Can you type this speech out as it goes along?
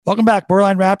Welcome back,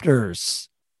 Borderline Raptors.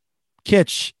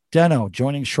 Kitch Deno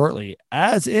joining shortly,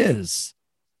 as is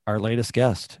our latest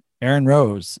guest, Aaron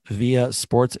Rose via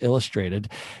Sports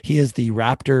Illustrated. He is the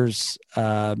Raptors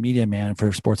media man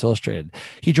for Sports Illustrated.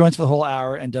 He joins for the whole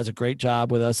hour and does a great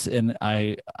job with us. And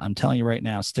I'm telling you right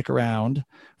now, stick around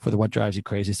for the What Drives You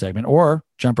Crazy segment, or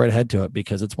jump right ahead to it,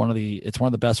 because it's one of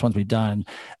the best ones we've done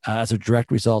as a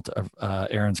direct result of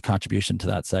Aaron's contribution to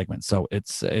that segment. So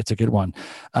it's a good one.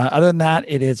 Other than that,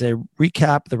 it is a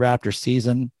recap of the Raptors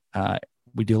season.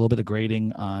 We do a little bit of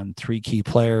grading on three key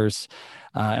players,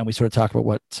 and we sort of talk about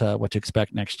what to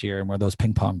expect next year and where those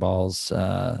ping pong balls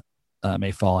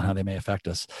may fall and how they may affect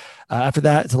us. After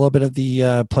that, it's a little bit of the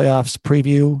playoffs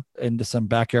preview into some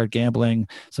backyard gambling,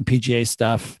 some PGA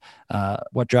stuff,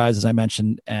 what drives, as I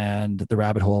mentioned, and the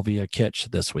rabbit hole via Kitch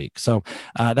this week. So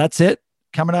that's it.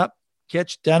 Coming up,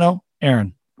 Kitch, Deno,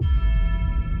 Aaron.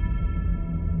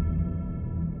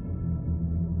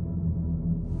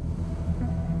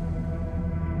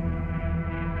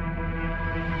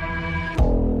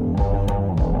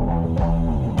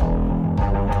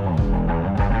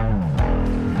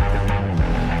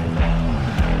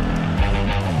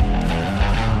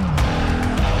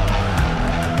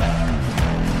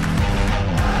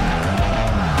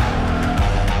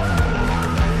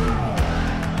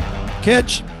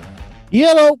 Kitch,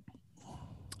 yellow,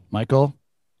 Michael,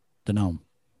 the gnome.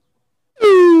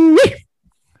 All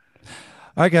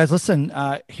right, guys, listen,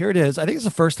 here it is. I think it's the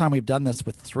first time we've done this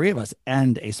with three of us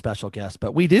and a special guest,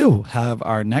 but we do have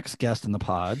our next guest in the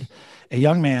pod, a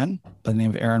young man by the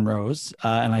name of Aaron Rose.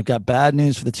 And I've got bad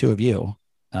news for the two of you,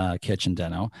 Kitch and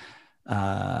Deno.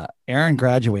 Aaron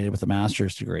graduated with a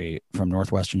master's degree from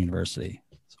Northwestern University,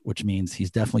 which means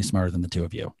he's definitely smarter than the two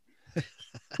of you.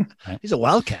 Right? He's a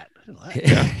wildcat.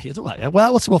 He's a wildcat.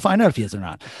 Well, we'll find out if he is or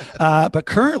not. But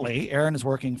currently, Aaron is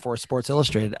working for Sports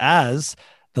Illustrated as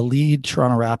the lead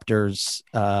Toronto Raptors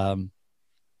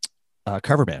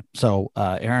cover man. So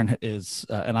Aaron is,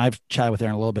 and I've chatted with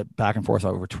Aaron a little bit back and forth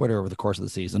over Twitter over the course of the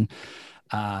season.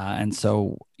 And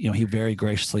so, he very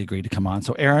graciously agreed to come on.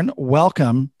 So Aaron,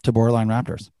 welcome to Borderline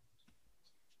Raptors.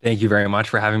 Thank you very much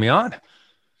for having me on.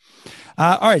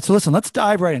 All right, so listen, let's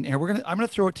dive right in here. I'm gonna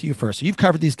throw it to you first. So you've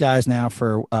covered these guys now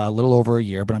for a little over a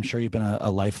year, but I'm sure you've been a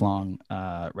lifelong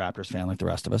Raptors fan like the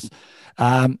rest of us.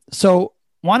 So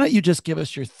why don't you just give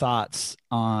us your thoughts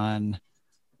on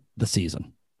the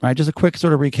season? All right, just a quick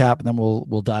sort of recap, and then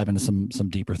we'll dive into some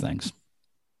deeper things.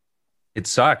 It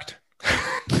sucked.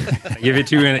 Can I give it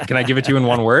to you in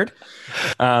one word?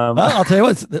 Well, I'll tell you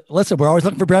what. Listen, we're always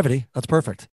looking for brevity. That's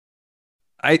perfect.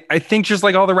 I think just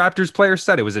like all the Raptors players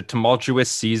said, it was a tumultuous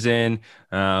season,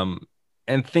 and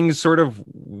things sort of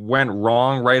went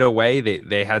wrong right away.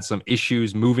 They had some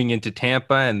issues moving into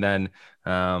Tampa, and then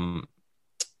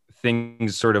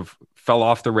things sort of fell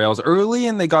off the rails early,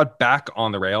 and they got back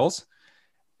on the rails.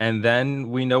 And then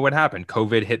we know what happened.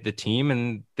 COVID hit the team,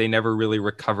 and they never really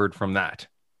recovered from that.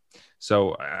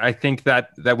 So I think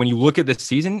that when you look at the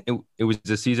season, it was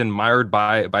a season mired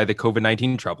by the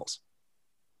COVID-19 troubles.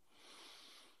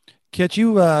 Kitch,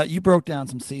 you broke down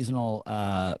some seasonal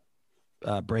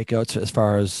breakouts as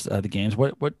far as the games.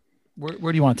 Where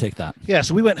do you want to take that? Yeah,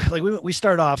 so we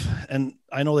started off, and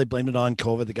I know they blamed it on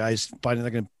COVID. The guys finding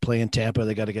they're going to play in Tampa,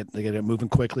 they got to get moving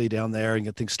quickly down there and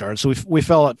get things started. So we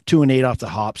fell at 2-8 off the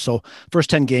hop. So first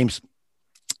 10 games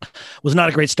was not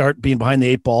a great start, being behind the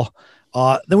 8 ball.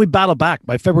 Then we battled back.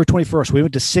 By February 21st, we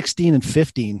went to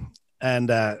 16-15.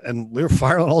 And we were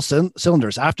firing on all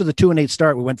cylinders. After the 2-8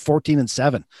 start, we went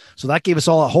 14-7. So that gave us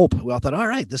all a hope. We all thought, all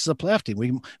right, this is a playoff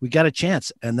team. We got a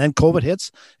chance. And then COVID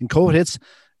hits, and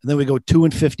then we go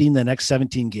 2-15 the next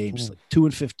 17 games. Like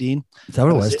 2-15. Is that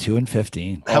what it was?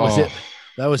 2-15. That was it.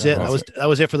 That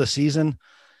was it for the season.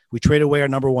 We traded away our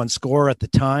number one scorer at the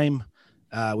time.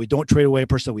 We don't trade away a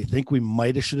person that we think we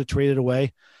might have should have traded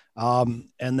away. And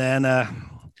then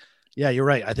yeah, you're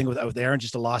right. I think with Aaron,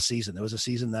 just a lost season. It was a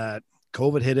season that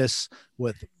COVID hit us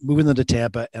with moving them to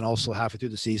Tampa, and also halfway through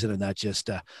the season. And that just,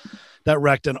 that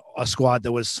wrecked a squad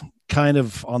that was kind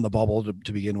of on the bubble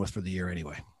to begin with for the year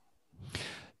anyway.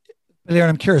 Aaron,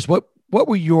 I'm curious, what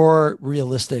were your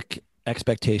realistic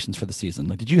expectations for the season?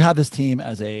 Like, did you have this team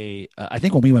as I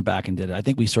think when we went back and did it, I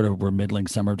think we sort of were middling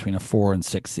somewhere between a 4 and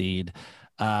 6 seed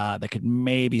that could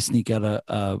maybe sneak out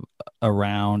a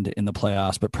round in the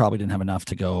playoffs, but probably didn't have enough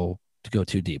to go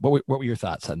too deep. What were your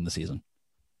thoughts heading the season?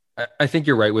 I think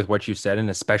you're right with what you said, and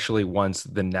especially once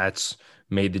the Nets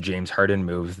made the James Harden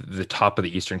move, the top of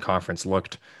the Eastern Conference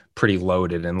looked pretty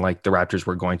loaded, and like the Raptors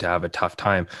were going to have a tough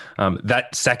time.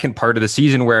 That second part of the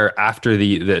season, where after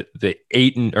the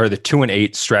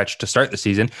 2-8 stretch to start the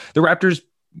season, the Raptors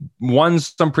won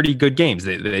some pretty good games.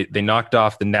 They knocked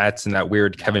off the Nets in that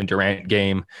weird Kevin Durant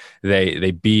game.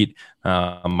 They beat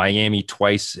Miami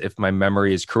twice, if my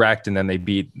memory is correct, and then they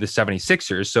beat the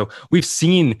 76ers. So we've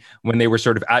seen when they were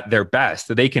sort of at their best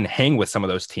that they can hang with some of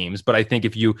those teams. But I think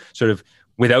if you sort of,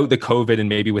 without the COVID and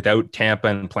maybe without Tampa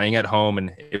and playing at home,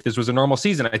 and if this was a normal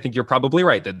season, I think you're probably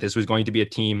right that this was going to be a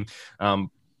team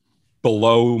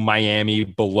below Miami,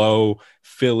 below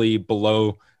Philly,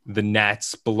 below the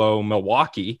Nets, below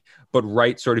Milwaukee, but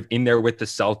right sort of in there with the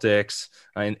Celtics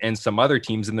and some other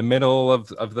teams in the middle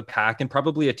of the pack, and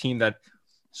probably a team that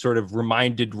sort of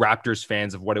reminded Raptors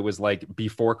fans of what it was like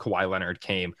before Kawhi Leonard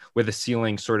came, with a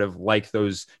ceiling sort of like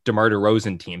those DeMar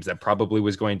DeRozan teams that probably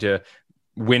was going to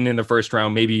win in the first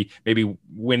round, maybe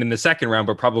win in the second round,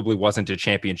 but probably wasn't a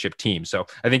championship team. So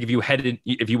I think if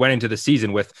you went into the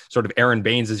season with sort of Aaron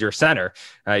Baines as your center,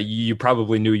 you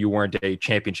probably knew you weren't a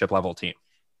championship level team.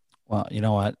 Well, you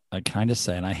know what? I kind of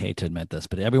say, and I hate to admit this,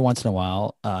 but every once in a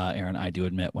while, Aaron, I do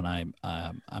admit when I'm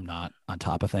not on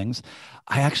top of things.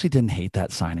 I actually didn't hate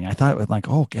that signing. I thought it was like,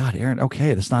 oh God, Aaron,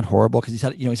 okay, that's not horrible, because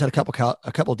he's had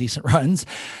a couple decent runs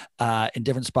in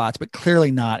different spots, but clearly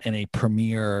not in a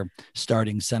premier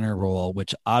starting center role.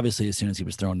 Which obviously, as soon as he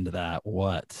was thrown into that,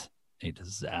 what a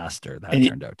disaster that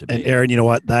turned out to be. And Aaron, you know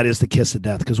what? That is the kiss of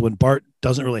death, because when Bart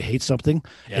doesn't really hate something,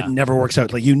 it never works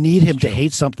out. Like, you need him to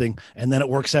hate something, and then it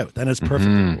works out. Then it's perfect.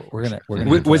 Mm-hmm. We're gonna.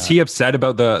 Was he upset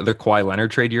about the Kawhi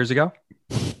Leonard trade years ago?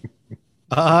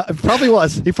 Probably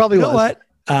was. He probably was. You know what?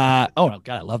 Oh no,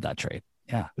 God, I love that trade.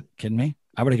 Yeah, kidding me?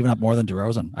 I would have given up more than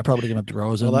DeRozan. I probably would have given up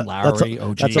DeRozan, Lowry,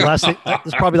 OG. That's the last thing.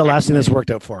 That's probably the last thing that's worked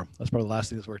out for him. That's probably the last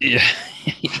thing that's worked out.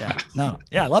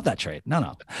 I love that trade.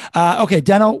 No. Okay,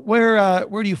 Deno,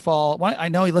 where do you fall? I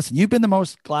know. Listen, you've been the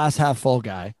most glass half full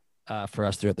guy for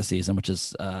us throughout the season, which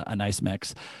is a nice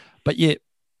mix. But why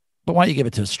don't you give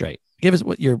it to us straight? Give us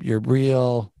what your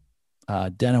real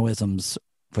Denoisms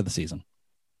for the season.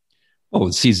 Oh,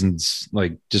 the season's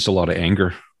like just a lot of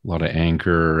anger.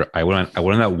 I went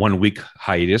on that 1 week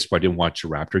hiatus where I didn't watch a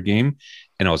Raptor game,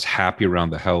 and I was happy around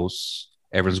the house.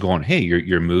 Everyone's going, "Hey,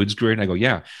 your mood's great." And I go,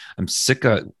 "Yeah, I'm sick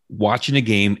of watching a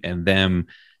game and them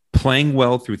playing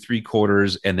well through 3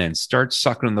 quarters and then start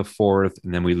sucking in the fourth,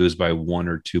 and then we lose by 1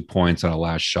 or 2 points on a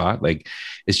last shot." Like,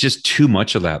 it's just too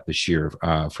much of that this year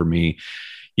for me.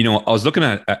 You know, I was looking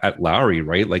at Lowry,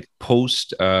 right? Like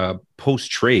post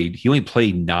trade, he only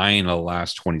played 9 of the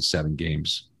last 27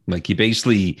 games. Like, we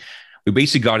basically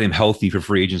got him healthy for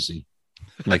free agency.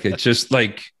 Like, it's just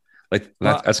like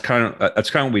that's kind of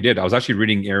what we did. I was actually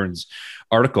reading Aaron's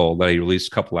article that he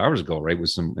released a couple hours ago, right,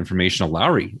 with some information on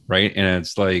Lowry, right? And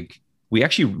it's like, we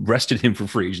actually rested him for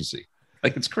free agency.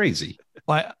 Like, it's crazy.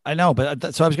 Well, I know,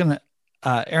 but so I was going to,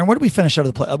 Aaron, what did we finish out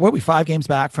of the play? What are we 5 games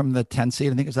back from the 10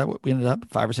 seed? I think, is that what we ended up,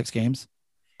 5 or 6 games?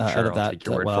 Sure, I'll take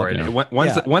your word for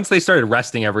it. Once they started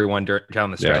resting everyone down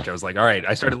the stretch, I was like, all right.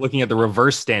 I started looking at the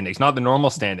reverse standings, not the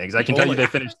normal standings. I can tell you they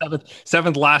finished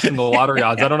seventh last in the lottery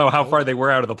odds. I don't know how far they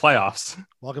were out of the playoffs.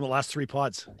 Welcome to the last 3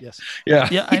 pods. Yes. Yeah.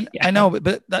 I know,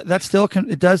 but that still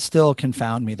it does still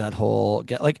confound me, that whole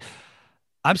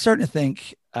I'm starting to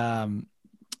think that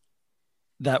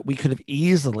we could have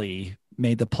easily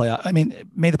made the playoff. I mean,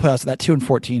 made the playoffs. That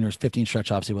 2-14 or 15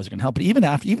 stretch obviously wasn't going to help. But even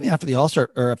after the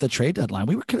All-Star or the trade deadline,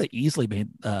 we could have easily made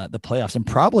the playoffs, and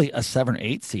probably a 7 or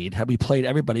 8 seed had we played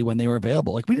everybody when they were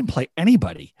available. Like, we didn't play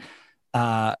anybody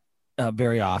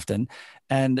very often,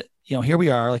 and here we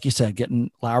are, like you said,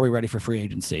 getting Lowry ready for free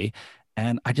agency.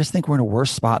 And I just think we're in a worse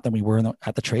spot than we were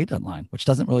at the trade deadline, which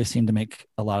doesn't really seem to make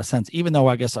a lot of sense. Even though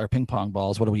I guess our ping pong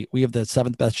balls, we have the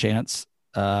 7th best chance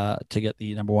to get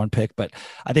the number 1 pick, but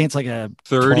I think it's like a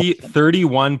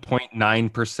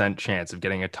 31.9% chance of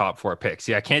getting a top 4 pick.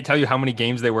 See, I can't tell you how many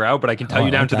games they were out, but I can tell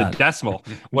you down to the decimal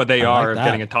what they are of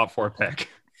getting a top 4 pick.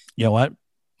 You know what,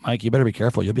 Mike, you better be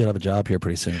careful. You'll be out of a job here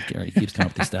pretty soon if Gary keeps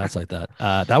coming up with these stats like that.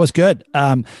 That was good. So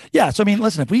I mean,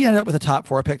 listen, if we end up with a top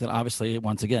 4 pick, then obviously,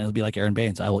 once again, it'll be like Aaron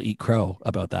Baines. I will eat crow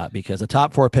about that, because a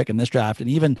top 4 pick in this draft, and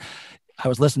even I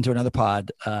was listening to another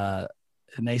pod,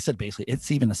 and they said basically it's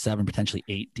even a 7, potentially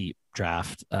 8 deep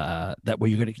draft that where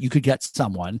you could get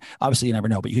someone. Obviously, you never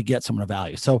know, but you could get someone of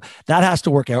value. So that has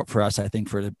to work out for us, I think,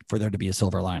 for there to be a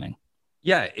silver lining.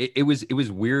 Yeah, it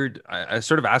was weird. I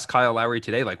sort of asked Kyle Lowry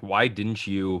today, like, why didn't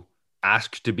you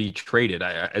ask to be traded?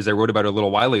 As I wrote about a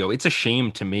little while ago, it's a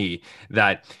shame to me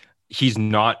that he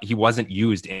wasn't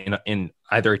used in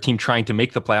either a team trying to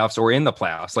make the playoffs or in the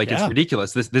playoffs. Like it's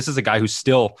ridiculous. This is a guy who's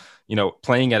still,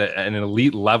 playing at an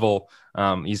elite level.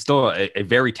 He's still a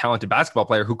very talented basketball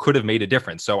player who could have made a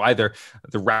difference. So either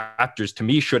the Raptors, to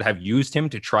me, should have used him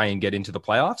to try and get into the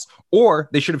playoffs, or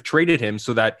they should have traded him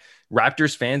so that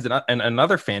Raptors fans and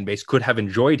another fan base could have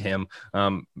enjoyed him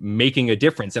making a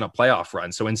difference in a playoff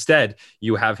run. So instead,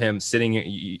 you have him sitting.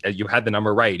 You had the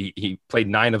number right. He played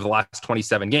 9 of the last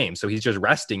 27 games, so he's just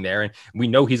resting there. And we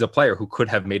know he's a player who could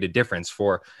have made a difference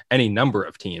for any number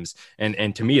of teams.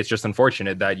 And to me, it's just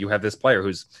unfortunate that you have this player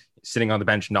who's sitting on the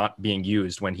bench not being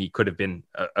used when he could have been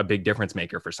a big difference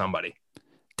maker for somebody.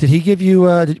 Did he give you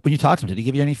when you talked to him? Did he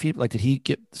give you any feedback? Like, did he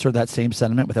get sort of that same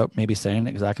sentiment without maybe saying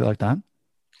exactly like that?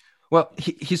 Well,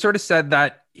 he sort of said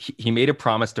that he made a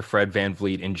promise to Fred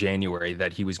VanVleet in January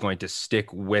that he was going to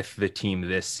stick with the team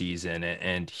this season,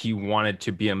 and he wanted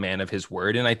to be a man of his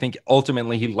word. And I think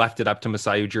ultimately he left it up to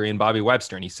Masai Ujiri and Bobby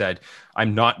Webster. And he said,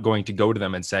 I'm not going to go to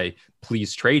them and say,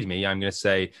 please trade me. I'm going to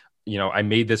say, I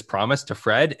made this promise to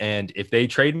Fred, and if they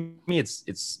trade me, it's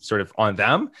sort of on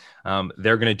them.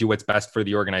 They're going to do what's best for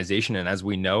the organization. And as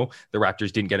we know, the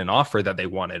Raptors didn't get an offer that they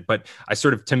wanted. But I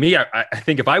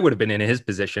think if I would have been in his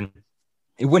position,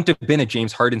 it wouldn't have been a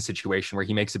James Harden situation where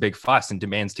he makes a big fuss and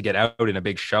demands to get out in a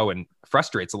big show and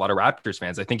frustrates a lot of Raptors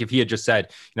fans. I think if he had just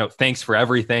said, thanks for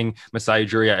everything, Masai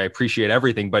Ujiri, I appreciate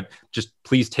everything, but just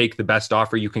please take the best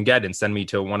offer you can get and send me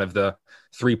to one of the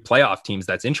 3 playoff teams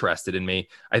that's interested in me,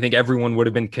 I think everyone would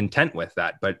have been content with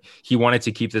that. But he wanted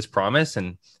to keep this promise,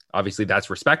 and obviously that's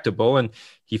respectable. And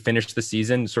he finished the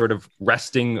season sort of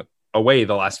resting away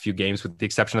the last few games, with the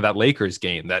exception of that Lakers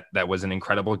game. That was an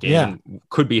incredible game. And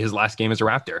could be his last game as a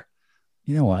Raptor.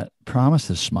 You know what?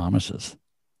 Promises, schmomises.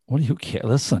 What do you care?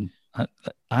 Listen,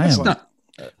 That's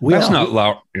not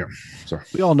Lowry. Yeah, sorry.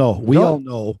 We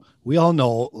all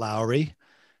know Lowry.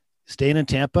 Staying in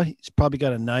Tampa, he's probably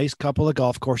got a nice couple of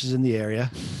golf courses in the area.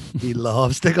 He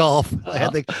loves to golf. I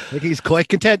think he's quite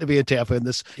content to be in Tampa in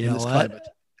this climate.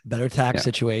 Better tax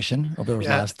situation over the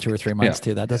last 2 or 3 months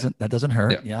too. That doesn't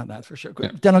hurt. Yeah, that's for sure.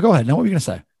 Daniel, go ahead. No, what were you going to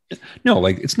say? No,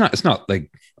 like it's not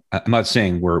like, I'm not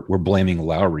saying we're blaming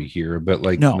Lowry here, but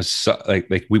like, no.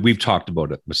 We've talked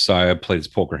about it. Messiah played his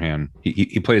poker hand.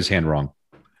 He played his hand wrong,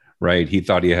 right? He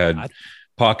thought he had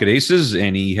pocket aces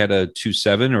and he had a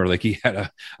 2-7, or like he had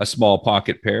a small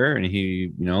pocket pair, and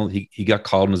he got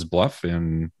called in his bluff.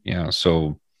 And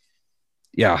so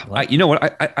I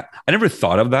never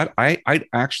thought of that. I'd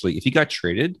actually, if he got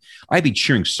traded, I'd be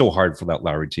cheering so hard for that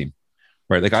Lowry team,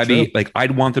 right? Like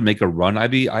I'd want to make a run.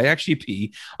 I'd actually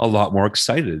be a lot more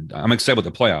excited. I'm excited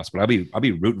with the playoffs, but I'd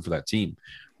be rooting for that team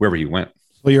wherever he went.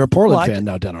 Well, you're a Portland fan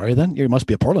now, Dan, are you? Then you must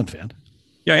be a Portland fan.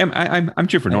 Yeah, I'm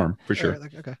cheering for Norm for sure.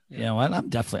 Okay. You know what? I'm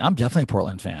definitely a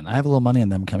Portland fan. I have a little money in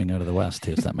them coming out of the West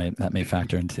too, so that may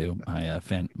factor into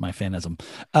my fanism.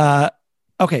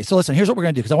 Okay, so listen, here's what we're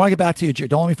going to do, because I want to get back to you.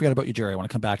 Don't let me forget about Ujiri. I want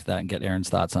to come back to that and get Aaron's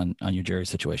thoughts on Ujiri's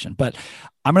situation. But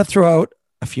I'm going to throw out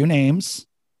a few names.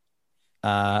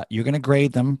 You're going to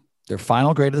grade them. Their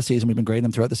final grade of the season. We've been grading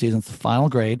them throughout the season. It's the final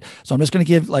grade. So I'm just going to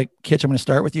give, like, Kitch, I'm going to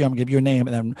start with you. I'm going to give you a name,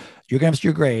 and then you're going to give us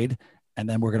your grade, and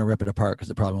then we're going to rip it apart because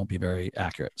it probably won't be very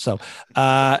accurate. So,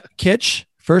 Kitch,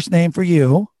 first name for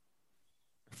you,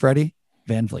 Freddie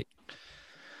VanVleet.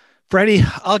 Freddie,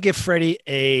 I'll give Freddie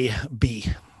a B.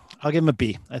 I'll give him a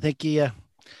B. I think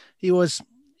he was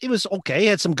okay. He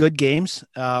had some good games.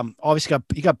 Obviously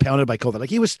he got pounded by COVID. Like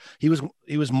he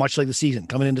was much like the season,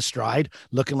 coming into stride,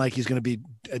 looking like he's going to be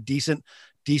a decent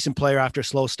player after a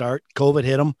slow start. COVID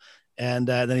hit him, and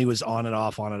then he was on and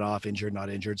off, injured, not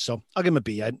injured. So I'll give him a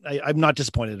B. I'm not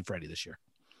disappointed in Freddie this year.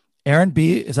 Aaron,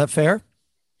 B, is that fair?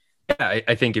 Yeah,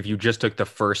 I think if you just took the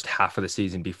first half of the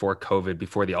season before COVID,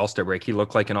 before the All-Star break, he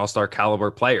looked like an All-Star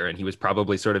caliber player, and he was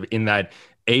probably sort of in that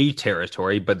A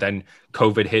territory, but then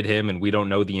COVID hit him, and we don't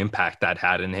know the impact that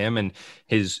had in him, and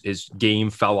his game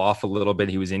fell off a little bit.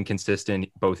 He was inconsistent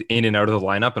both in and out of the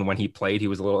lineup, and when he played, he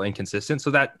was a little inconsistent.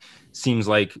 So that seems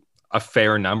like a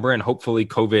fair number, and hopefully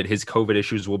his COVID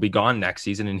issues will be gone next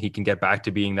season, and he can get back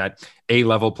to being that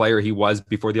A-level player he was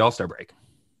before the All-Star break.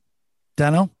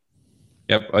 Dano?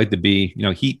 Yep, I like the B.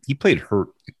 He played hurt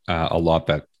a lot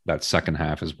that second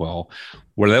half as well.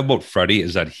 What I love about Freddie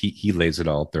is that he lays it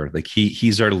out there. Like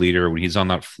he's our leader. When he's on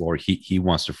that floor, he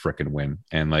wants to fricking win,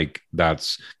 and like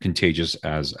that's contagious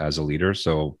as a leader.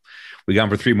 So we got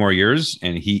him for 3 more years,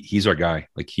 and he's our guy.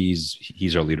 Like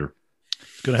he's our leader.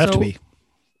 Gonna have to be.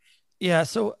 Yeah.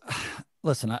 So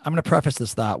listen, I'm going to preface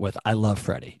this thought with I love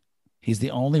Freddie. He's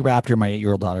the only Raptor my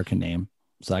 8-year-old daughter can name,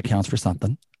 so that counts for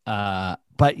something.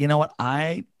 But you know what?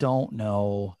 I don't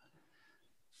know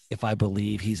if I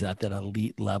believe he's at that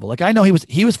elite level. Like I know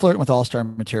he was flirting with all-star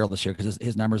material this year because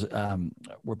his numbers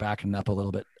were backing up a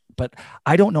little bit, but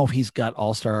I don't know if he's got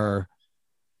all-star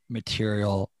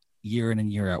material year in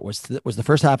and year out. Was the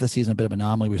first half of the season a bit of an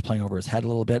anomaly? He was playing over his head a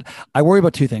little bit. I worry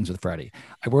about two things with Freddie.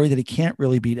 I worry that he can't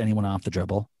really beat anyone off the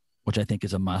dribble, which I think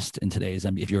is a must in today's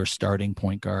NBA. If you're a starting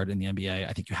point guard in the NBA,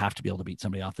 I think you have to be able to beat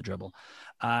somebody off the dribble.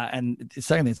 And the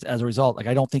second thing is, as a result, like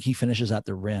I don't think he finishes at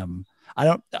the rim.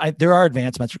 There are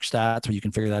advanced metric stats where you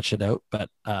can figure that shit out, but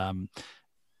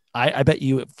I bet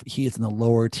you he is in the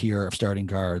lower tier of starting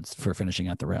guards for finishing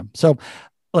at the rim. So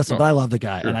listen, but I love the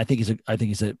guy, and I think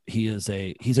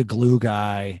he's a glue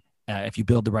guy. If you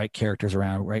build the right characters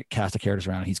around, right cast of characters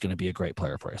around, he's going to be a great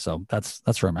player for you. So that's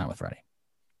where I'm at with Freddie.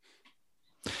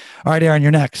 All right, Aaron,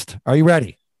 you're next. Are you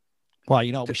ready? Well,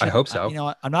 I hope so. You know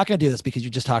what? I'm not going to do this because you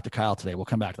just talked to Kyle today. We'll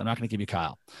come back. I'm not going to give you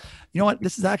Kyle. You know what?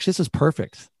 This is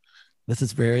perfect. This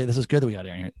is good that we got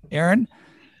Aaron here. Aaron,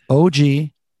 OG,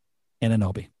 and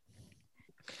Anunoby.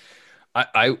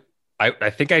 I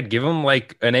think I'd give him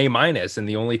like an A-, and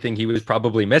the only thing he was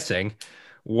probably missing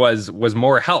was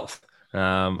more health.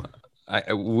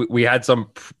 We had some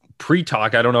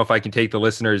pre-talk. I don't know if I can take the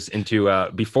listeners into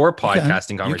before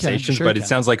podcasting conversations, but it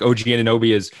sounds like OG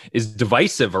Anunoby is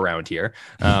divisive around here.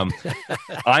 I'm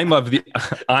of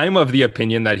the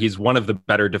opinion that he's one of the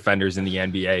better defenders in the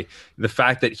NBA. The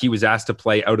fact that he was asked to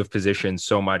play out of position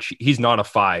so much, he's not a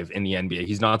 5 in the NBA.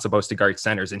 He's not supposed to guard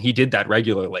centers, and he did that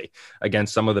regularly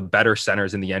against some of the better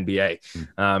centers in the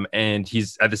NBA. And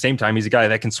he's at the same time, he's a guy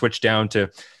that can switch down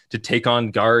to take on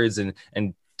guards and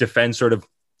defend sort of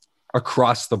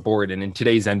across the board. And in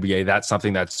today's NBA, that's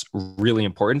something that's really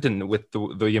important. And with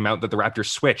the amount that the Raptors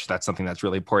switch, that's something that's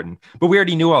really important. But we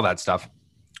already knew all that stuff.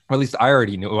 Or at least I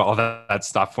already knew all that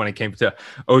stuff when it came to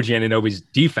OG Anunoby's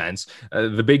defense.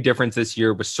 The big difference this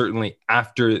year was certainly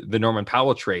after the Norman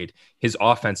Powell trade, his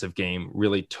offensive game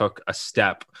really took a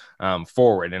step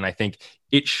forward. And I think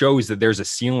it shows that there's a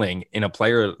ceiling in a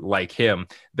player like him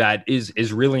that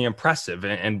is really impressive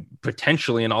and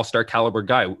potentially an all-star caliber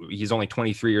guy. He's only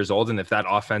 23 years old. And if that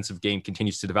offensive game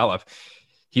continues to develop,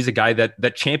 he's a guy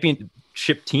that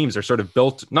championship teams are sort of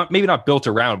built, maybe not built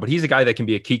around, but he's a guy that can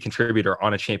be a key contributor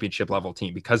on a championship level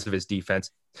team because of his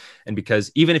defense. And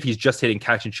because even if he's just hitting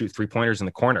catch and shoot 3-pointers in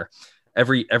the corner,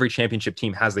 every championship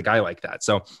team has the guy like that.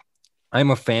 So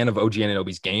I'm a fan of OG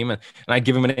Anunoby's game, and I'd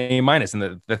give him an A-.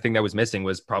 And the thing that was missing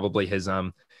was probably his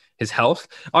health.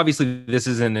 Obviously, this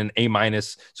isn't an A-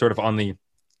 sort of on the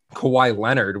Kawhi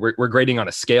Leonard. We're grading on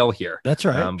a scale here. That's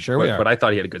right. Sure we are. But I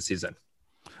thought he had a good season.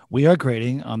 We are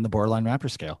grading on the borderline Raptor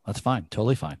scale. That's fine.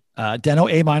 Totally fine. Deno,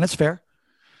 A-, fair.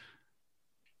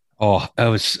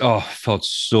 Felt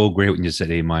so great when you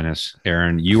said A-.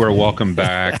 Aaron, you are welcome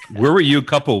back. Where were you a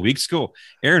couple of weeks ago?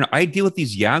 Aaron, I deal with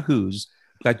these yahoos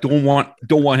that don't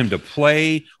want him to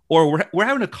play, or we're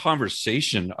having a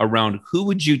conversation around who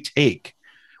would you take?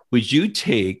 Would you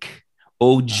take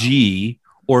OG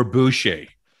or Boucher?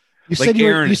 You said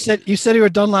you were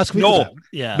done last week.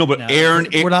 Aaron,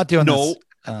 we're not doing this.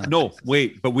 No,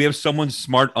 wait, but we have someone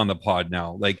smart on the pod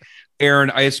now. Like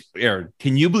Aaron,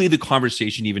 can you believe the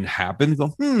conversation even happened?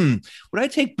 Go, would I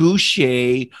take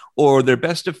Boucher or their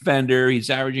best defender? He's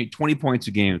averaging 20 points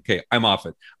a game. Okay, I'm off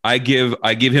it. I give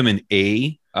him an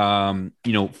A.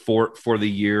 For the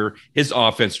year, his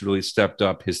offense really stepped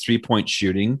up, his 3-point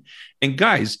shooting. And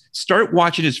guys, start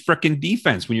watching his freaking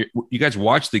defense. When you guys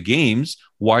watch the games,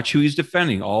 watch who he's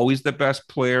defending. Always the best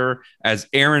player. As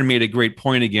Aaron made a great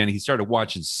point again, he started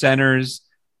watching centers,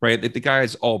 right? The guy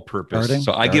is all purpose.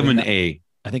 I give him an A.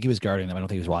 I think he was guarding them. I don't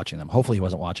think he was watching them. Hopefully he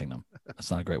wasn't watching them. That's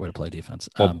not a great way to play defense.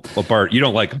 Well, Bart, you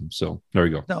don't like him. So there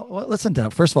you go. No, well, listen,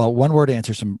 first of all, one word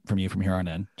answers from you from here on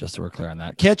in, just so we're clear on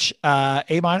that. Kitch, A-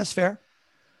 fair?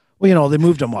 Well, they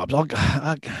moved him up.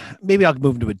 Maybe I'll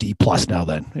move him to a D+ now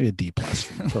then. Maybe a D+.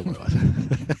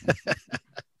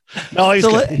 No, he's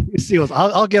good.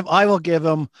 I'll give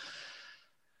him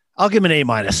an A-.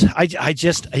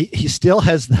 He still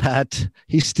has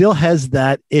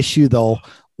that issue though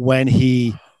when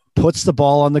he puts the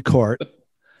ball on the court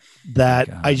that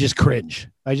I just cringe.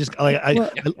 I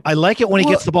like it when he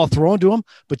gets the ball thrown to him,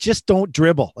 but just don't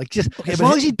dribble. As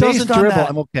long as he doesn't dribble,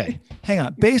 I'm okay. Hang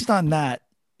on. Based on that,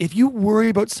 if you worry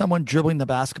about someone dribbling the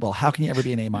basketball, how can you ever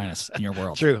be an A- in your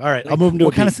world? True. All right. I'll move him to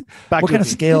what kind of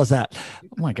scale is that? Oh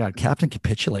my God. Captain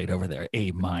Capitulate over there.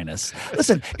 A-.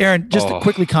 Listen, Aaron, just to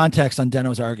quickly context on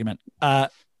Deno's argument.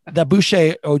 That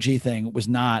Boucher OG thing was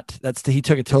not, he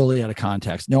took it totally out of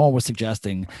context. No one was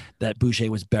suggesting that Boucher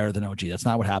was better than OG. That's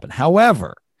not what happened.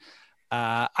 However,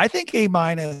 I think A-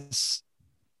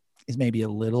 is maybe a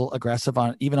little aggressive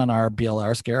even on our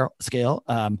BLR scale.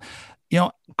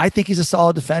 I think he's a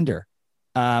solid defender.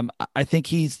 I think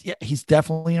he's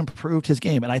definitely improved his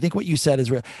game. And I think what you said is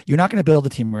you're not going to build a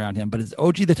team around him, but is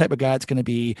OG the type of guy that's going to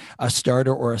be a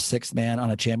starter or a sixth man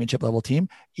on a championship level team?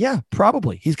 Yeah,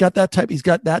 probably. He's got that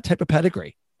type of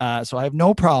pedigree. So I have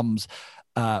no problems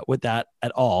with that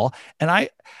at all. And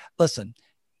listen,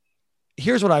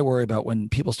 here's what I worry about when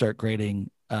people start grading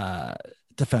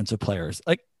defensive players.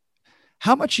 Like,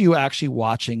 how much are you actually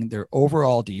watching their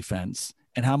overall defense,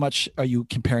 and how much are you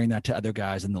comparing that to other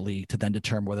guys in the league to then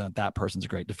determine whether that person's a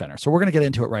great defender? So we're going to get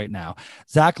into it right now.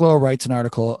 Zach Lowe writes an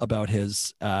article about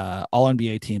his all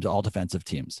NBA teams, all defensive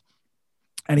teams.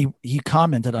 And he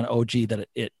commented on OG that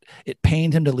it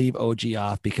pained him to leave OG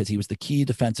off because he was the key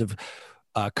defensive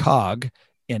cog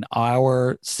in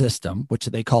our system, which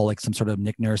they call like some sort of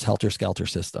Nick Nurse helter-skelter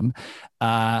system.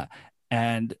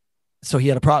 And so he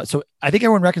had a problem. So I think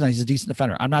everyone recognizes he's a decent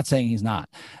defender. I'm not saying he's not.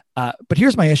 But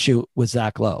here's my issue with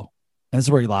Zach Lowe. And this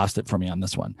is where he lost it for me on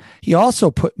this one. He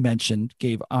also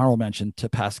gave honorable mention to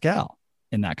Pascal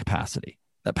in that capacity.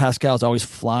 That Pascal is always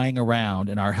flying around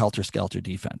in our helter-skelter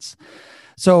defense.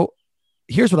 So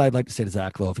here's what I'd like to say to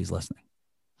Zach Lowe if he's listening.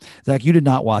 Zach, you did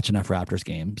not watch enough Raptors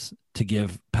games to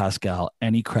give Pascal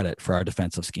any credit for our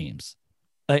defensive schemes.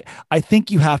 I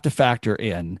think you have to factor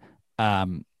in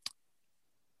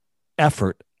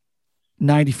effort,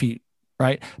 90 feet,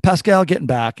 right? Pascal getting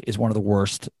back is one of the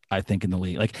worst, I think, in the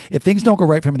league. Like, if things don't go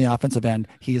right for him in the offensive end,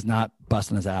 he is not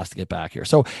busting his ass to get back here.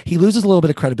 So he loses a little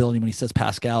bit of credibility when he says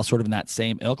Pascal sort of in that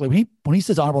same ilk. Like when he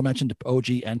says honorable mention to OG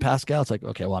and Pascal, it's like,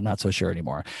 okay, well, I'm not so sure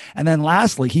anymore. And then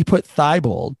lastly, he put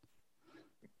Thibault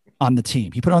on the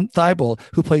team. He put on Thibault,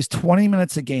 who plays 20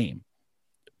 minutes a game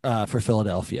for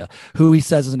Philadelphia, who he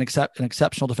says is an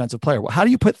exceptional defensive player. Well, how do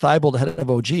you put Thibault ahead of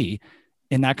OG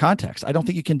in that context? I don't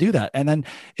think you can do that. And then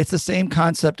it's the same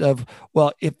concept of,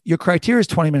 well, if your criteria is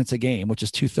 20 minutes a game, which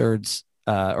is 2/3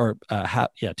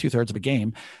 2/3 of a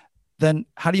game, then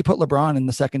how do you put LeBron in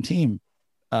the second team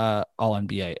all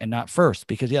NBA and not first?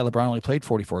 Because LeBron only played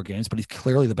 44 games, but he's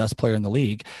clearly the best player in the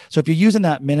league. So if you're using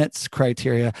that minutes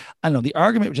criteria, I don't know, the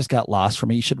argument just got lost for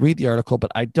me. You should read the article,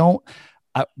 but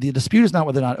the dispute is not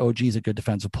whether or not OG is a good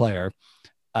defensive player.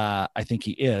 I think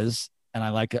he is. And I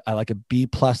like a B+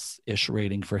 ish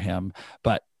rating for him,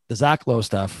 but the Zach Lowe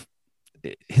stuff,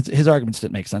 his arguments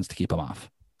didn't make sense to keep him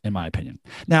off, in my opinion.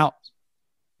 Now,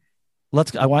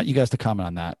 I want you guys to comment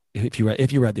on that if you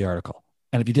read the article,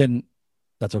 and if you didn't,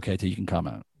 that's okay too. You can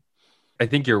comment. I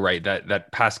think you're right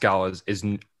that Pascal is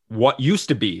what used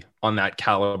to be on that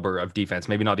caliber of defense,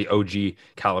 maybe not the OG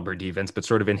caliber defense, but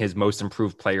sort of in his most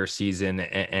improved player season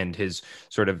and his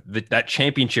sort of that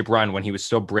championship run when he was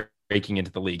still breaking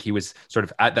into the league. He was sort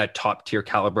of at that top tier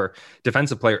caliber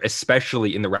defensive player,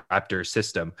 especially in the Raptors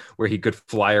system, where he could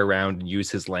fly around and use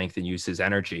his length and use his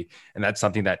energy. And that's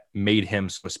something that made him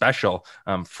so special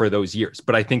for those years.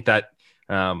 But I think that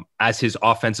as his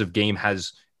offensive game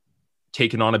has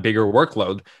taken on a bigger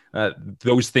workload,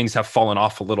 those things have fallen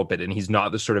off a little bit, and he's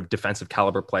not the sort of defensive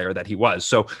caliber player that he was.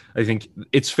 So I think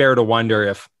it's fair to wonder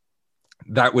if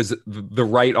that was the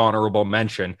right honorable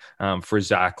mention for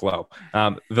Zach Lowe.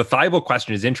 The Thibault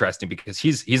question is interesting because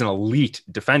he's an elite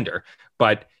defender,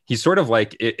 but he's sort of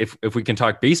like, if we can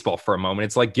talk baseball for a moment,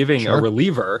 it's like giving a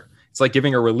reliever. It's like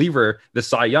giving a reliever the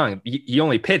Cy Young. He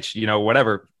only pitched,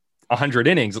 100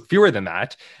 innings, fewer than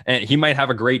that, and he might have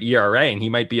a great ERA and he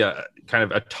might be a kind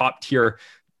of a top tier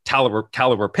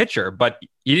caliber pitcher, but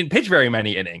he didn't pitch very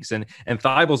many innings. And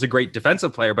Thibault's a great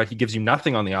defensive player, but he gives you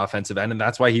nothing on the offensive end, and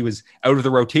that's why he was out of the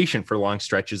rotation for long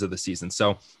stretches of the season.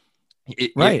 So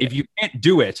if you can't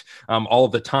do it all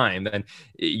of the time, then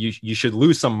you should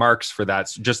lose some marks for that,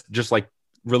 just like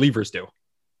relievers do.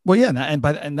 Well, yeah,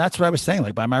 and that's what I was saying.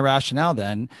 Like, by my rationale,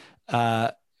 then,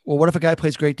 well, what if a guy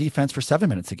plays great defense for 7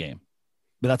 minutes a game,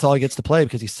 but that's all he gets to play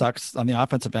because he sucks on the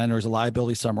offensive end or is a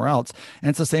liability somewhere else? And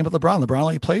it's the same with LeBron. LeBron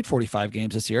only played 45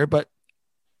 games this year, but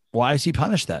why is he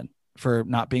punished then for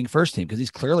not being first team? Because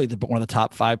he's clearly one of the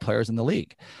top 5 players in the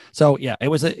league. So yeah, it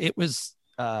was a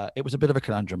bit of a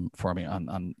conundrum for me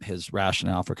on his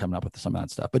rationale for coming up with some of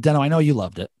that stuff. But Deno, I know you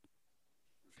loved it.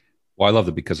 Well, I loved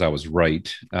it because I was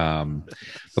right.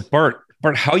 But Bart,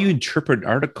 how you interpret an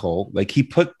article, like he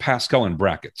put Pascal in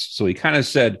brackets. So he kind of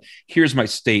said, here's my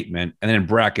statement. And then in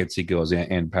brackets, he goes,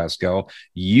 and Pascal.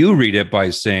 You read it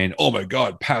by saying, oh my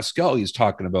God, Pascal he's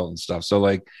talking about and stuff. So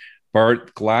like,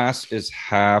 Bart, glass is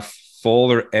half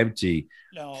full or empty.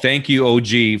 No. Thank you,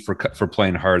 OG, for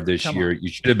playing hard this year. You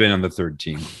should have been on the third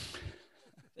team.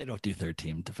 They don't do third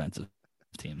team defensive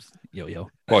teams. Yo.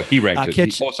 Well, he ranked it.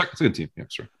 Kitch, second team. Yeah,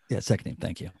 sure. Yeah, second team.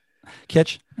 Thank you.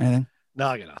 Kitch, anything? No,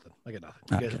 I got nothing. You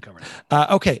guys are covering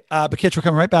it. Okay. But Kitch, we're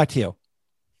coming right back to you.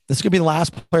 This could be the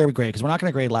last player we grade because we're not going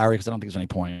to grade Lowry because I don't think there's any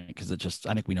point because it just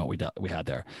I think we know what we had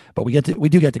there, but we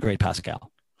do get to grade Pascal.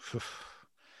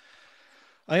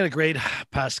 I'm going to grade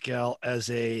Pascal as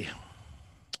a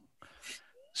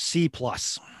C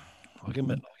plus. I'll give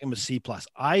him a C plus.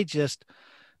 I just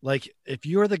like, if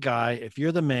you're the guy, if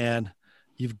you're the man,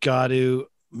 you've got to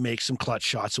make some clutch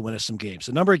shots and win us some games.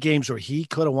 The number of games where he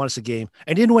could have won us a game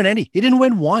and didn't win any. He didn't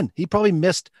win one. He probably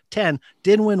missed 10,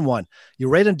 didn't win one.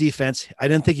 You're right on defense. I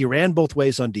didn't think he ran both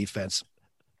ways on defense.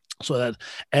 So that,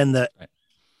 and the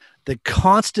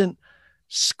constant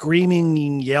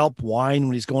screaming yelp whine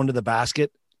when he's going to the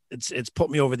basket, it's put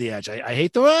me over the edge. I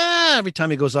hate every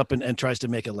time he goes up and tries to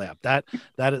make a layup. That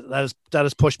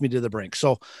has pushed me to the brink.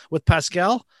 So with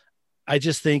Pascal, I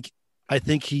think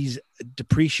he's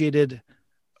depreciated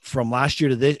from last year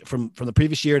to this, from the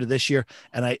previous year to this year.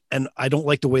 And I don't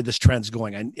like the way this trend's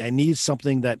going. I need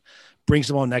something that brings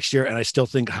him on next year. And I still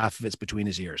think half of it's between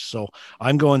his ears. So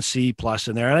I'm going C plus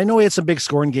in there. And I know he had some big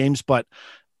scoring games, but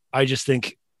I just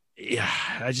think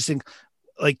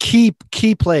like key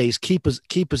plays, key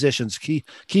positions, key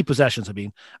possessions. I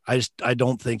mean, I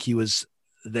don't think he was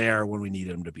there when we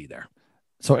needed him to be there.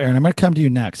 So Aaron, I'm going to come to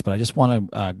you next, but I just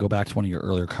want to go back to one of your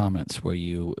earlier comments where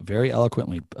you very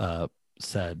eloquently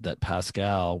said that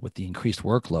Pascal, with the increased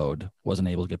workload, wasn't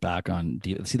able to get back on.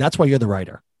 See, that's why you're the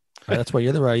writer. Right? That's why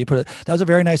you're the writer. You put it. That was a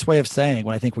very nice way of saying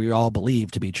what I think we all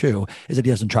believe to be true is that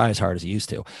he doesn't try as hard as he used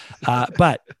to.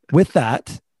 But with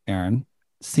that, Aaron,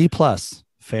 C plus,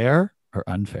 fair or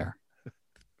unfair?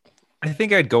 I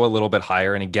think I'd go a little bit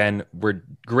higher. And again, we're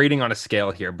grading on a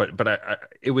scale here, but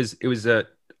it was a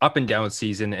up and down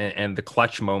season, and the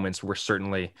clutch moments were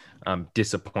certainly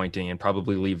disappointing and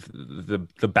probably leave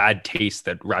the bad taste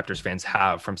that Raptors fans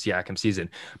have from Siakam's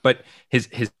season. But his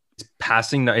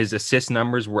passing, his assist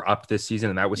numbers were up this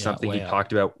season, and that was something he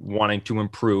talked about wanting to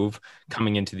improve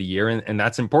coming into the year. And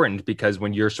that's important because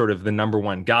when you're sort of the number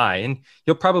one guy, and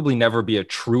he'll probably never be a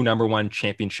true number one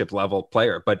championship level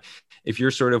player, but if you're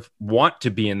sort of want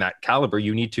to be in that caliber,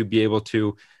 you need to be able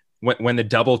to, when the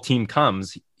double team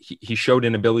comes, he showed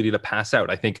an ability to pass out.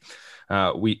 I think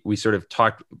we sort of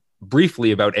talked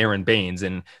briefly about Aaron Baines,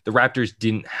 and the Raptors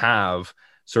didn't have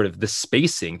sort of the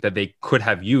spacing that they could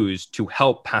have used to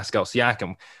help Pascal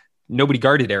Siakam. Nobody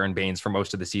guarded Aaron Baines for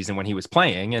most of the season when he was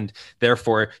playing, and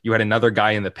therefore you had another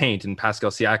guy in the paint, and Pascal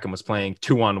Siakam was playing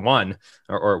 2-on-1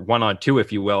 or 1-on-2,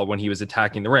 if you will, when he was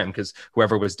attacking the rim, because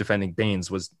whoever was defending Baines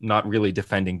was not really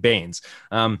defending Baines.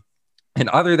 And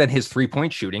other than his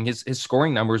 3-point shooting, his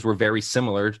scoring numbers were very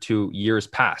similar to years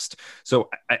past. So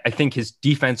I think his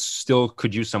defense still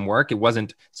could use some work. It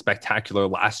wasn't spectacular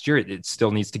last year. It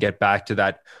still needs to get back to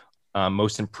that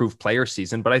most improved player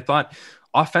season. But I thought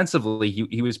offensively,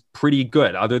 he was pretty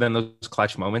good. Other than those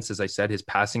clutch moments, as I said, his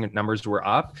passing numbers were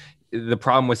up. The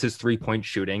problem was his 3-point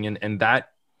shooting, and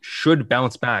that should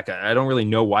bounce back. I don't really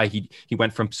know why he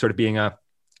went from sort of being a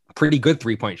pretty good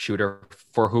 3-point shooter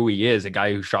for who he is, a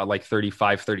guy who shot like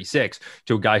 35, 36,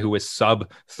 to a guy who was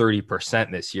sub 30%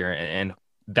 this year. And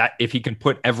that if he can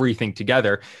put everything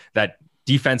together, that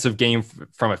defensive game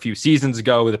from a few seasons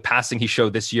ago, the passing he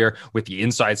showed this year, with the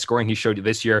inside scoring he showed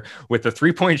this year, with the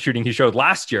 3-point shooting he showed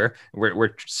last year,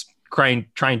 we're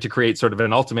trying to create sort of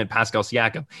an ultimate Pascal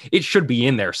Siakam. It should be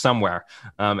in there somewhere,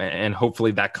 and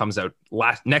hopefully that comes out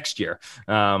next year.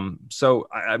 So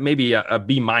maybe a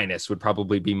B- would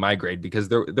probably be my grade, because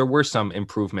there were some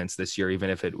improvements this year, even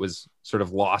if it was sort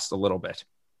of lost a little bit.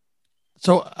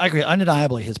 So I agree.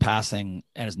 Undeniably, his passing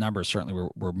and his numbers certainly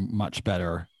were much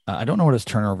better. I don't know what his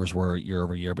turnovers were year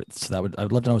over year, but I would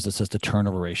love to know what his assist to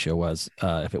turnover ratio was,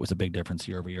 if it was a big difference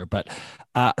year over year. But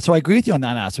so I agree with you on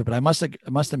that aspect. But I must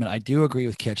admit, I do agree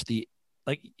with Kitch.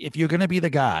 If you're going to be the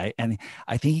guy, and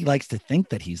I think he likes to think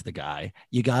that he's the guy,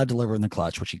 you got to deliver in the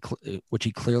clutch, which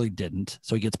he clearly didn't.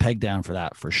 So he gets pegged down for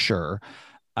that for sure.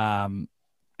 And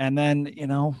then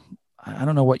I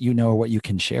don't know what you know or what you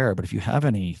can share, but if you have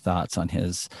any thoughts on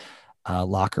his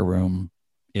locker room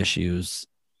issues,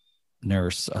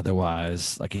 Nurse,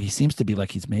 otherwise, like he seems to be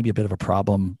like he's maybe a bit of a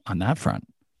problem on that front.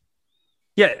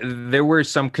 Yeah, there were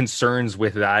some concerns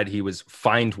with that. He was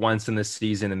fined once in this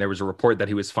season, and there was a report that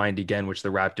he was fined again, which the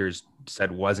Raptors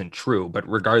said wasn't true. But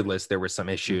regardless, there were some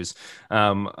issues.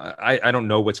 I don't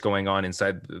know what's going on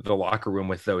inside the locker room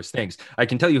with those things. I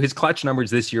can tell you his clutch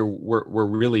numbers this year were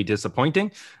really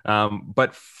disappointing.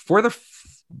 But for the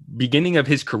beginning of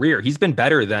his career, he's been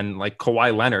better than like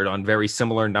Kawhi Leonard on very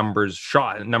similar number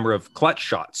of clutch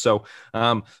shots. So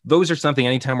those are something,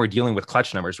 anytime we're dealing with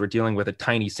clutch numbers, we're dealing with a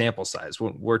tiny sample size.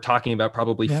 We're talking about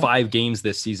probably 5 games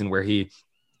this season where he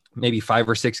maybe 5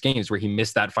 or 6 games where he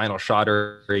missed that final shot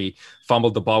or he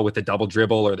fumbled the ball with the double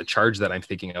dribble or the charge that I'm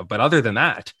thinking of. But other than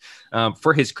that,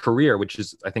 for his career, which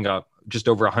is, I think, just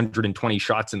over 120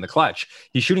 shots in the clutch,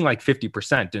 he's shooting like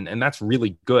 50%. And that's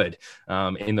really good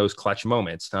in those clutch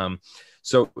moments.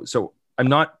 So I'm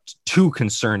not too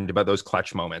concerned about those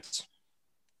clutch moments.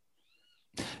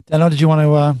 Dano, did you want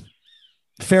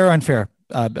to, fair or unfair,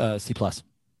 C+?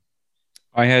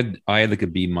 I had like a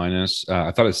B-.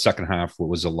 I thought his second half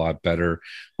was a lot better.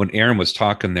 When Aaron was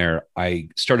talking there, I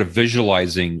started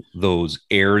visualizing those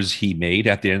errors he made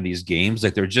at the end of these games.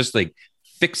 Like they're just like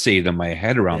fixated in my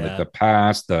head around like the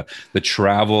pass, the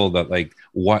travel, that like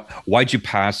why'd you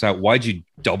pass out? Why'd you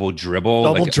double dribble?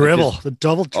 The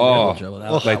double dribble.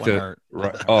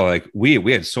 Like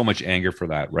we had so much anger for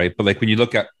that, right? But like when we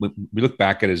look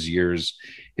back at his years,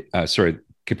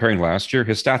 comparing last year,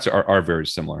 his stats are very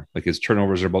similar. Like his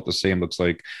turnovers are about the same. Looks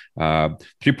like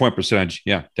 3-point percentage,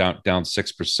 down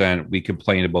 6%. We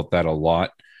complained about that a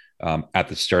lot at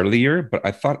the start of the year, but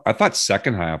I thought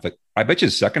second half, like I bet you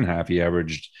second half he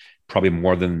averaged probably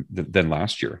more than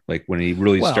last year. Like when he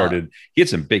really started, he had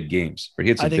some big games. Right? He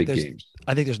had some big games.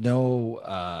 I think there's no.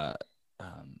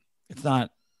 It's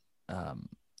not.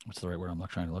 What's the right word I'm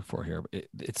trying to look for here?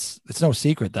 It's no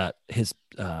secret that his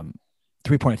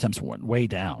 3-point attempts went way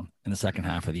down in the second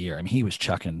half of the year. I mean, he was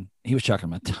chucking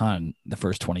them a ton the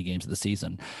first 20 games of the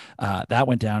season. That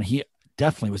went down. He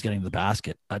definitely was getting to the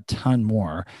basket a ton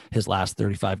more his last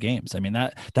 35 games. I mean,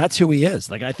 that's who he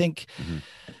is. Like, I think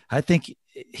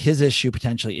his issue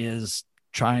potentially is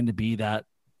trying to be that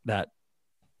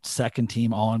second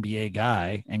team all NBA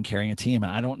guy and carrying a team.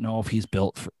 And I don't know if he's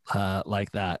built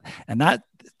like that.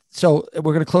 So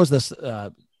we're going to close this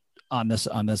on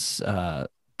this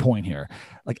point here.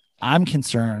 Like, I'm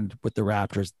concerned with the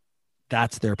Raptors.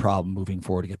 That's their problem moving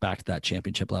forward to get back to that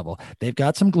championship level. They've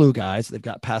got some glue guys. They've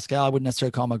got Pascal. I wouldn't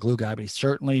necessarily call him a glue guy, but he's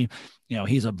certainly,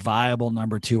 he's a viable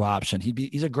number 2 option.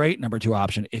 He's a great number 2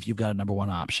 option if you've got a number 1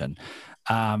 option.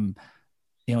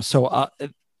 So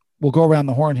we'll go around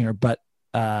the horn here, but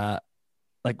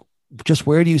just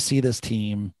where do you see this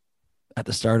team at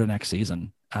the start of next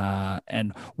season?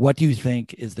 And what do you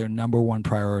think is their number 1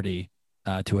 priority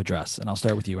to address? And I'll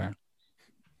start with you, Aaron.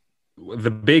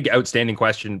 The big outstanding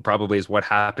question probably is what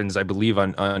happens, I believe,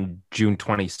 on June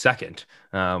 22nd,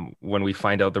 when we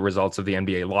find out the results of the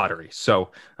NBA lottery.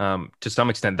 So to some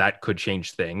extent, that could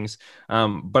change things.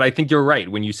 But I think you're right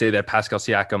when you say that Pascal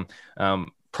Siakam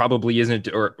probably isn't,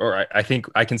 or I think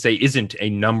I can say isn't a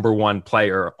number 1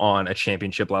 player on a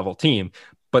championship level team.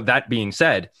 But that being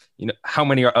said, how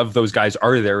many of those guys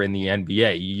are there in the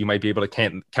NBA? You might be able to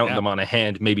count them on a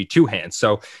hand, maybe 2 hands.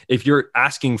 So if you're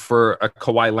asking for a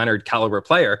Kawhi Leonard caliber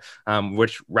player,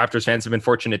 which Raptors fans have been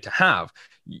fortunate to have,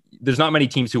 there's not many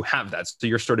teams who have that. So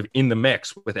you're sort of in the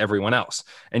mix with everyone else,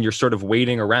 and you're sort of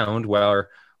waiting around where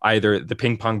either the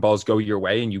ping pong balls go your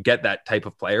way and you get that type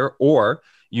of player, or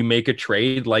you make a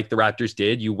trade like the Raptors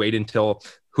did. You wait until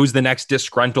who's the next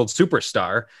disgruntled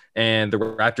superstar, and the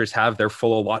Raptors have their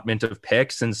full allotment of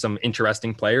picks and some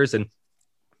interesting players, and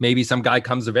maybe some guy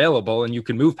comes available and you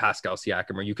can move Pascal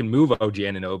Siakam, or you can move OG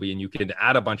Anunoby, and you can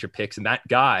add a bunch of picks, and that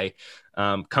guy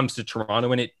comes to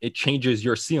Toronto, and it changes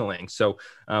your ceiling. So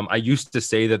I used to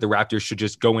say that the Raptors should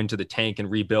just go into the tank and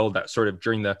rebuild that sort of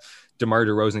during the DeMar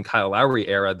DeRozan, Kyle Lowry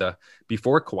era,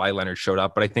 before Kawhi Leonard showed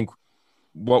up. But I think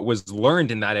what was learned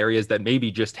in that area is that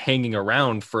maybe just hanging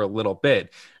around for a little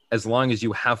bit, as long as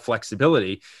you have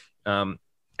flexibility,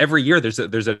 every year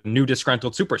there's a new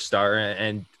disgruntled superstar,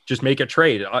 and just make a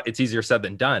trade. It's easier said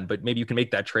than done, but maybe you can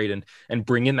make that trade and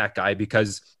bring in that guy,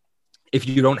 because if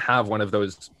you don't have one of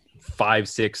those 5,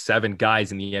 6, 7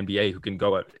 guys in the NBA who can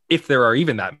go out, if there are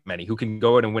even that many who can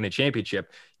go out and win a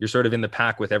championship, you're sort of in the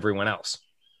pack with everyone else.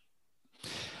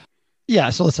 Yeah.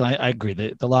 So listen, I agree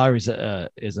that the lottery is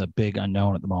a big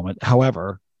unknown at the moment.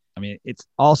 However, I mean, it's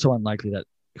also unlikely that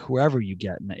whoever you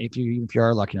get, and if you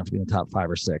are lucky enough to be in the top 5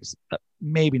 or 6,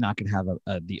 maybe not going to have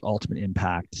the ultimate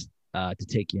impact to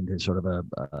take you into sort of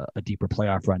a deeper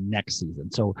playoff run next season.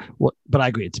 So, but I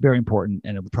agree, it's very important,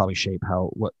 and it would probably shape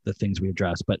what the things we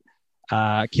address. But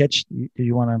Kitch, do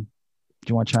you want to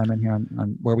chime in here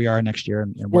on where we are next year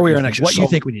and where we are next year? What you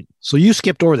think we need? So you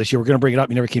skipped over this. You were going to bring it up.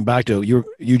 You never came back to it.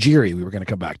 Ujiri, we were going to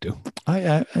come back to. I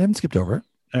haven't skipped over it.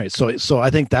 All right, so I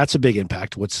think that's a big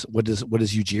impact. What does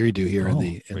Ujiri do here in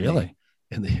the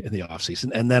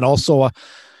offseason? And then also,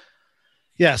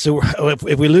 so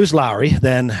if we lose Lowry,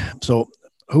 then so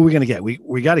who are we going to get?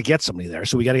 We got to get somebody there.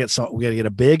 So we got to get a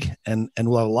big, and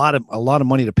we'll have a lot of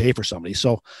money to pay for somebody.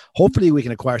 So hopefully we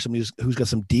can acquire somebody who's got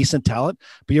some decent talent.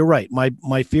 But you're right.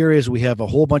 My fear is we have a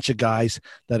whole bunch of guys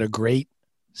that are great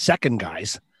second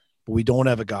guys but we don't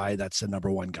have a guy that's the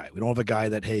number one guy. We don't have a guy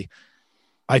that, hey,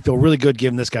 I feel really good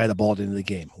giving this guy the ball at the end of the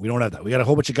game. We don't have that. We got a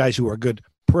whole bunch of guys who are good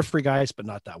periphery guys, but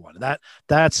not that one.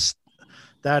 That's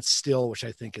still, which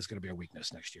I think is going to be our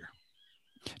weakness next year.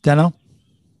 Deno?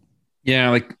 Yeah,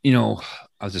 like, you know,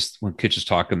 I was just, when Kitch is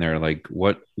talking there, like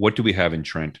what do we have in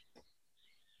Trent?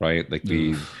 Right? Like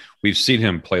we've seen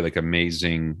him play like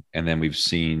amazing, and then we've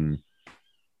seen,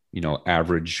 you know,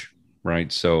 average,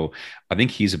 right? So I think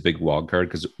he's a big wild card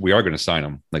because we are going to sign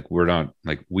him. Like we're not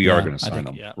like we are going to sign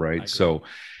him, right? So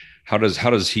how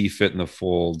does he fit in the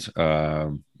fold?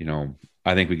 You know,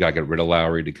 I think we got to get rid of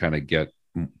Lowry to kind of get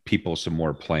people some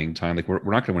more playing time. Like we're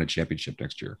not going to win a championship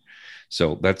next year,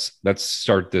 so let's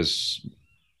start this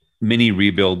mini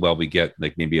rebuild while we get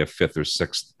like maybe a 5th or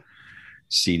 6th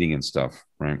seeding and stuff,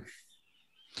 right?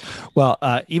 Well,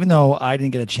 even though I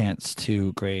didn't get a chance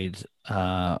to grade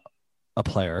a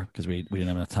player because we didn't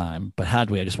have enough time, but had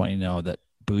we, I just want you to know that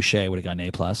Boucher would have got an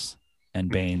A+ and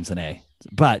Baines an A.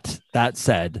 But that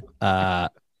said, I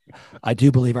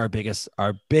do believe our biggest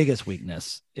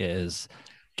weakness is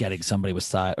getting somebody with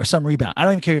size or some rebound. I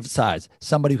don't even care if it's size.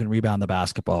 Somebody who can rebound the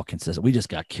basketball consistent. We just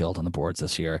got killed on the boards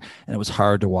this year, and it was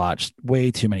hard to watch.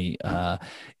 Way too many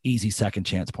easy second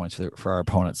chance points for our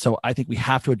opponents. So I think we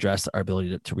have to address our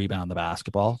ability to rebound the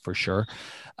basketball for sure.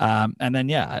 And then,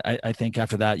 I think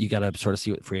after that, you got to sort of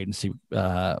see what free agency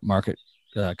market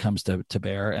comes to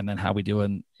bear, and then how we do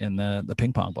in the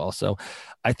ping pong ball. So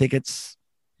I think it's,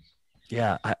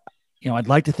 I'd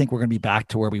like to think we're going to be back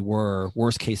to where we were.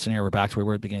 Worst case scenario, we're back to where we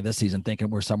were at the beginning of this season,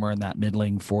 thinking we're somewhere in that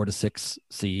middling 4 to 6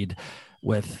 seed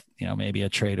with, maybe a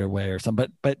trade away or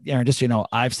something. But Aaron, just,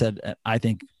 I've said, I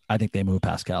think they move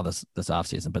Pascal this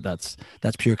offseason, but that's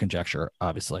pure conjecture,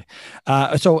 obviously.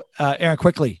 So Aaron,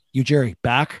 quickly, Ujiri,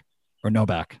 back or no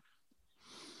back?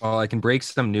 Well, I can break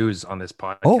some news on this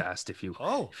podcast if you'd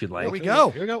like. Here we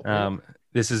go.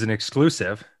 This is an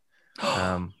exclusive.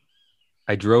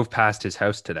 I drove past his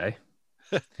house today.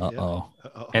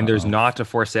 And there's not a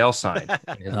for sale sign.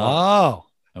 Oh,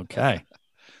 okay.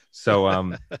 So,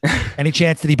 any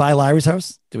chance did he buy Larry's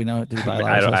house? Do we know? Did he buy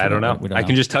Larry's house? I don't know. I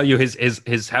can just tell you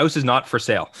his house is not for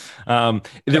sale.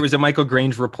 There was a Michael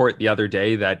Grange report the other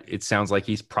day that it sounds like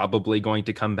he's probably going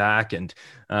to come back, and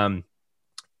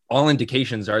all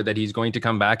indications are that he's going to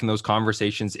come back, and those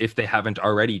conversations, if they haven't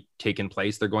already taken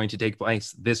place, they're going to take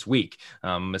place this week.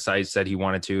 Masai said he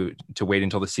wanted to wait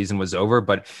until the season was over,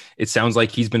 but it sounds like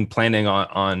he's been planning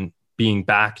on being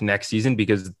back next season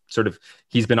because sort of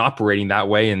he's been operating that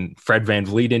way, and Fred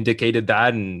VanVleet indicated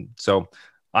that. And so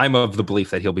I'm of the belief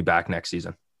that he'll be back next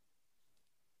season.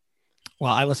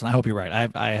 Well, I hope you're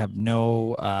right. I have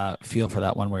no feel for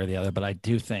that one way or the other, but I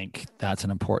do think that's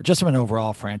an important, just from an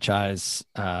overall franchise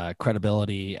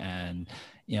credibility and,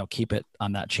 keep it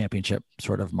on that championship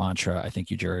sort of mantra. I think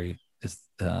Ujiri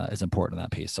is important in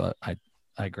that piece. So I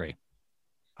agree.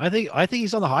 I think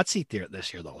he's on the hot seat there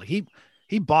this year, though. Like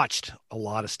he botched a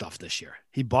lot of stuff this year.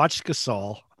 He botched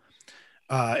Gasol.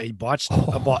 He botched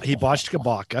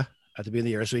Ibaka at the beginning of the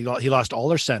year. So he lost all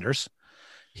their centers.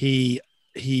 He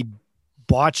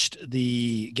botched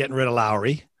the getting rid of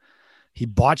Lowry. He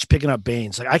botched picking up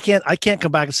Baines. Like I can't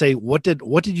come back and say what did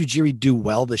Ujiri do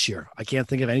well this year. I can't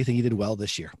think of anything he did well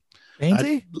this year.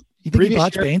 Bainesy? You think he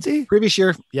botched Bainesy? Previous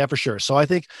year, yeah, for sure. So I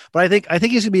think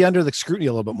he's gonna be under the scrutiny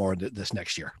a little bit more this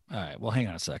next year. All right. Well, hang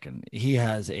on a second. He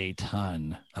has a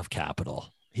ton of capital.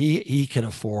 He can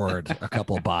afford a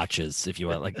couple of botches if you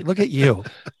want. Like, look at you.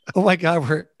 Oh my God,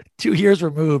 we're 2 years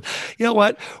removed. You know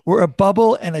what? We're a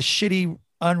bubble and a shitty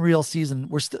unreal season.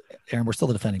 We're still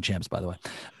the defending champs, by the way.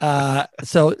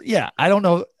 So yeah, I don't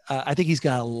know. I think he's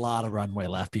got a lot of runway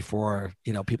left before,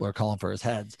 people are calling for his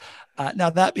heads.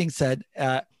 Now that being said,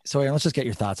 so Aaron, let's just get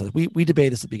your thoughts on it. We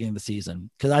debated this at the beginning of the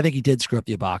season because I think he did screw up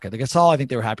the Ibaka. The Gasol, I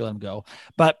think they were happy to let him go.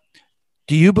 But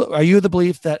are you the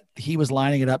belief that he was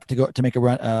lining it up to make a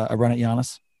run at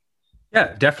Giannis?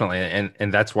 Yeah, definitely.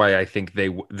 And that's why I think they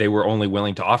were only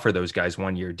willing to offer those guys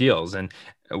 1-year deals. And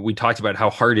we talked about how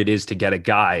hard it is to get a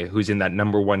guy who's in that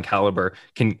number one caliber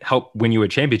can help win you a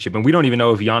championship. And we don't even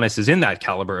know if Giannis is in that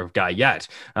caliber of guy yet,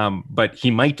 but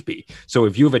he might be. So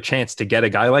if you have a chance to get a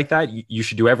guy like that, you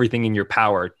should do everything in your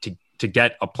power to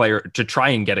get a player, to try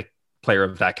and get a player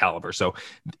of that caliber. So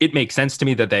it makes sense to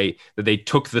me that they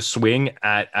took the swing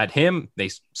at him. They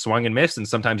swung and missed, and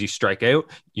sometimes you strike out.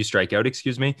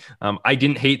 Excuse me. I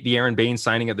didn't hate the Aaron Baines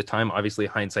signing at the time. Obviously,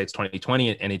 hindsight's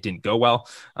 2020, and it didn't go well.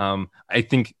 I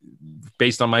think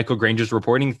based on Michael Grange's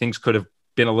reporting, things could have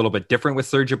been a little bit different with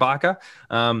Serge Ibaka.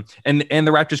 And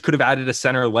the Raptors could have added a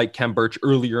center like Khem Birch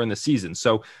earlier in the season.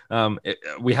 So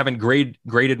we haven't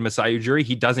graded Masai Ujiri.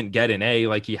 He doesn't get an A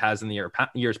like he has in the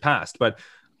years past, but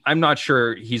I'm not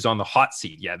sure he's on the hot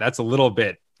seat yet. That's a little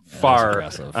bit That was far,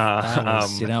 aggressive. That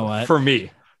was, you know what? for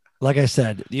me. Like I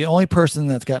said, the only person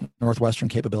that's got Northwestern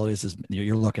capabilities is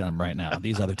you're looking at them right now.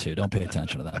 These other two, don't pay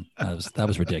attention to them. That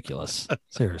was ridiculous.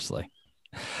 Seriously.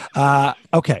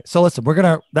 Okay, so listen,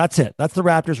 that's it. That's the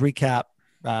Raptors recap.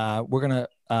 We're gonna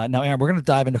now, Aaron, we're gonna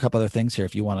dive into a couple other things here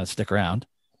if you want to stick around.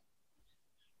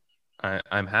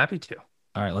 I'm happy to.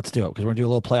 All right, let's do it because we're gonna do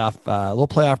a little playoff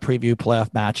preview,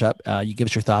 playoff matchup. You give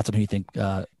us your thoughts on who you think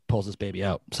pulls this baby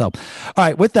out. So, all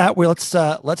right, with that, let's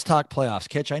talk playoffs.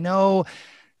 Kitch, I know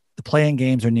the playing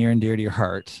games are near and dear to your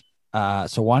heart.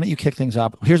 So why don't you kick things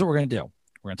up? Here's what we're gonna do.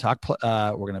 We're gonna talk.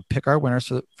 We're gonna pick our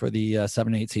winners for the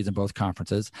 7 and 8 seeds in both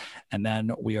conferences, and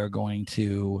then we are going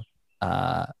to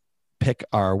pick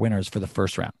our winners for the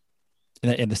first round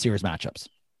in the series matchups.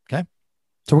 Okay.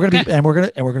 So we're gonna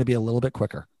be a little bit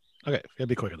quicker. Okay, gotta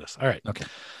be quick on this. All right. Okay.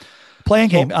 Playing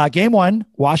game. Game 1,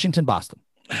 Washington, Boston.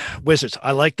 Wizards.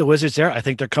 I like the Wizards there. I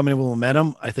think they're coming in with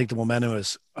momentum. I think the momentum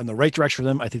is on the right direction for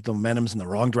them. I think the momentum's in the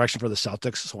wrong direction for the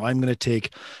Celtics. So I'm going to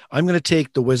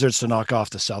take the Wizards to knock off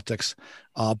the Celtics.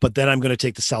 But then I'm going to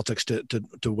take the Celtics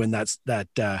to win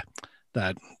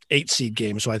that 8 seed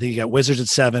game. So I think you got Wizards at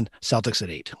 7, Celtics at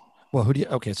 8. Well, who do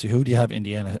you have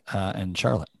Indiana and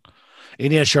Charlotte?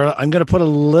 Indiana, Charlotte. I'm going to put a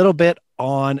little bit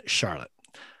on Charlotte.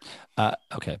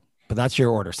 Okay. But that's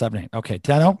your order, 7, 8. Okay.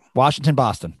 Dano, Washington,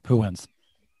 Boston. Who wins?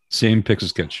 Same picks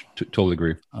as Kitch. Totally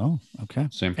agree. Oh, okay.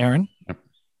 Same. Aaron? Yep.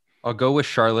 I'll go with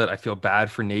Charlotte. I feel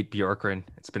bad for Nate Bjorkgren.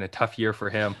 It's been a tough year for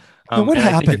him. What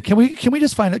happened? Can we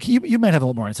just find out? You might have a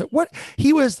little more insight.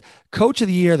 He was coach of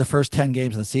the year the first 10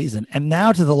 games of the season, and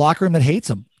now to the locker room that hates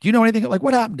him. Do you know anything like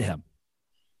what happened to him?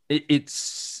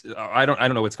 I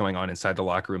don't know what's going on inside the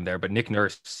locker room there, but Nick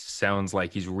Nurse sounds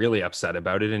like he's really upset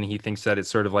about it, and he thinks that it's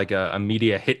sort of like a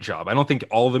media hit job. I don't think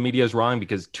all the media is wrong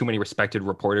because too many respected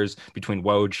reporters between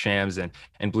Woj, Shams, and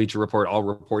Bleacher Report all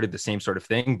reported the same sort of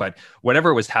thing. But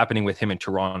whatever was happening with him in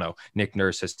Toronto, Nick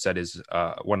Nurse has said is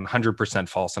 100%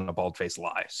 false and a bald-faced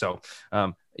lie. So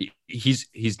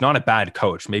he's not a bad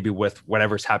coach. Maybe with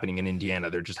whatever's happening in Indiana,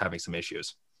 they're just having some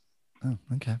issues. Oh,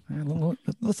 okay.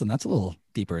 Listen, that's a little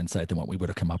deeper insight than what we would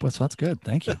have come up with. So that's good.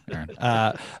 Thank you,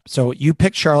 Aaron. So you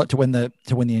picked Charlotte to win the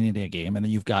Indiana game, and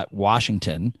then you've got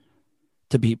Washington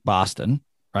to beat Boston,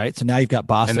 right? So now you've got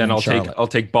Boston, and then Charlotte. I'll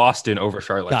take Boston over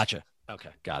Charlotte. Gotcha. Okay,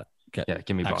 got it. Okay. Yeah,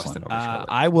 give me Excellent. Boston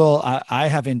over Charlotte. I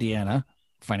have Indiana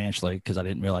financially because I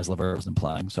didn't realize LeVert wasn't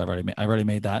playing, so I've already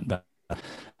made that bet.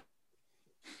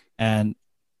 And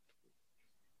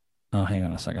oh, hang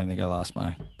on a second. I think I lost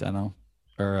my demo.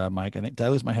 Or Mike, I think, did I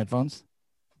lose my headphones?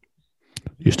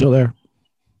 You still there?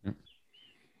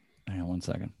 Hang on 1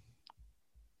 second.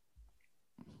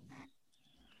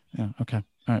 Yeah, okay. All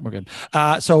right, we're good.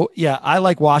 So yeah, I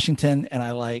like Washington and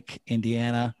I like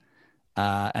Indiana.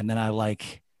 And then I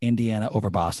like Indiana over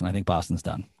Boston. I think Boston's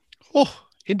done. Oh,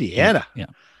 Indiana. Yeah.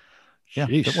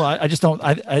 Sheesh. Well, I just don't.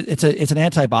 It's an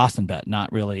anti-Boston bet,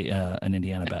 not really an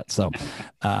Indiana bet. So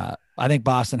I think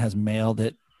Boston has mailed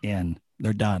it in.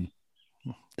 They're done.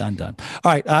 Done.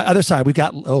 All right. Other side, we've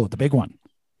got the big one.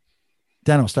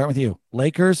 Deno, start with you.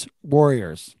 Lakers,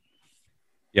 Warriors.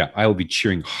 Yeah, I will be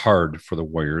cheering hard for the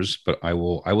Warriors, but I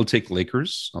will take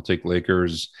Lakers. I'll take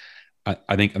Lakers.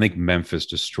 I think Memphis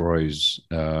destroys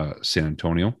San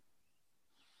Antonio.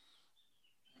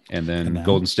 And then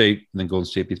Golden State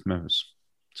beats Memphis.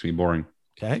 It's gonna be boring.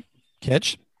 Okay.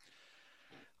 Kitch.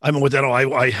 I'm with that.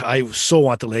 I so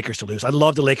want the Lakers to lose. I'd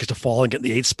love the Lakers to fall and get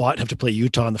the 8th spot and have to play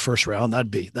Utah in the first round. That'd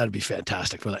be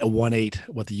fantastic for a 1-8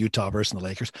 with the Utah versus the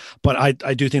Lakers. But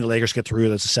I do think the Lakers get through.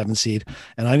 That's a 7 seed,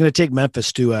 and I'm going to take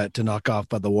Memphis to knock off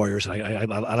by the Warriors. I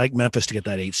like Memphis to get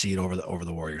that 8 seed over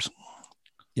the Warriors.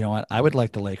 You know what? I would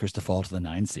like the Lakers to fall to the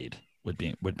 9 seed. Would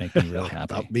make me really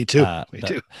happy. Me too. Me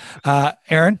too.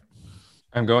 Aaron.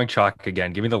 I'm going chalk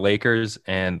again. Give me the Lakers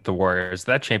and the Warriors.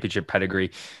 That championship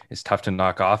pedigree is tough to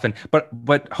knock off.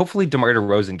 But hopefully DeMar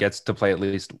DeRozan gets to play at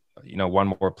least 2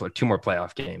 more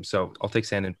playoff games. So I'll take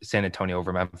San Antonio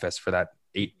over Memphis for that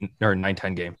 8 or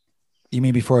 9-10 game. You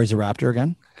mean before he's a Raptor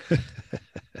again? Is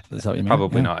that what you mean?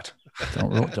 Probably not.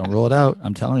 Don't rule it out.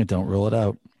 I'm telling you, don't rule it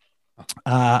out.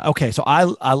 Okay, so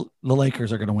the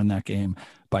Lakers are going to win that game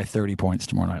by 30 points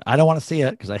tomorrow night. I don't want to see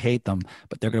it because I hate them,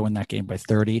 but they're going to win that game by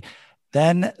 30.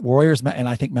 Then Warriors, and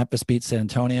I think Memphis beats San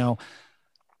Antonio.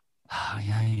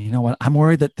 Yeah, you know what? I'm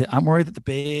worried that the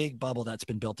big bubble that's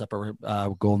been built up over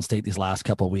Golden State these last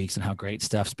couple of weeks and how great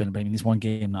Steph's been. I mean, these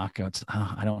 1-game knockouts.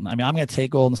 I'm going to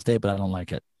take Golden State, but I don't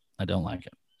like it. I don't like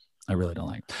it. I really don't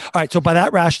like it. All right. So by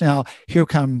that rationale, here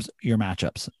comes your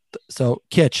matchups. So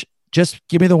Kitch, just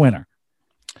give me the winner.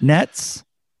 Nets,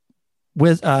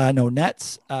 With no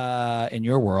Nets in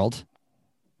your world.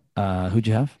 Who'd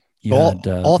you have? You had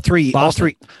all three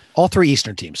Boston. all three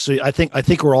Eastern teams. So I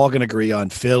think we're all going to agree on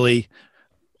Philly,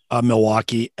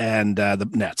 Milwaukee, and the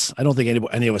Nets. I don't think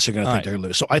any of us are going to think they're going to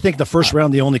lose. So I think the first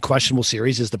round, the only questionable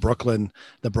series is the Brooklyn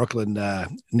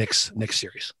Knicks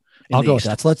series. I'll go with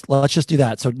that. So let's just do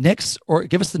that. So Knicks, or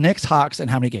give us the Knicks, Hawks, and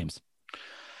how many games?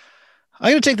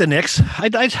 I'm going to take the Knicks.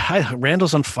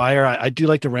 Randall's on fire. I do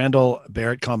like the Randall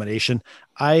Barrett combination.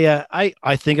 I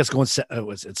think it's going.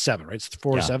 It's 7, right? It's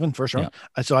 4-7 first round.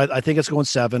 Yeah. So I think it's going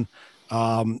 7. And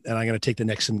I'm going to take the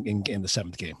Knicks in the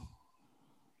 7th game.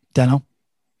 Deno.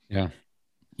 Yeah.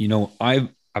 You know, I've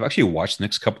actually watched the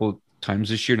Knicks a couple of times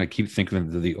this year, and I keep thinking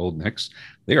of the old Knicks.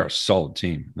 They are a solid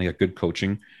team. They got good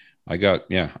coaching. I got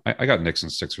Knicks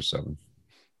in 6 or 7.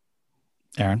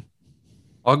 Aaron.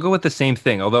 I'll go with the same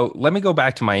thing. Although, let me go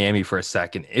back to Miami for a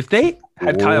second. If they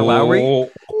had Kyle Lowry,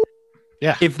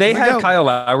 if they had Kyle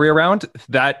Lowry around,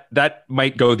 that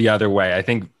might go the other way. I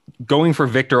think going for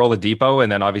Victor Oladipo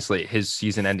and then obviously his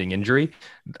season-ending injury,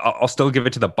 I'll still give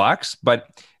it to the Bucks. But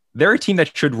they're a team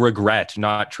that should regret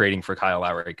not trading for Kyle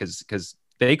Lowry because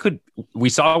they could. We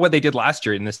saw what they did last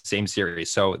year in this same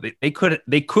series, so they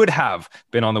could have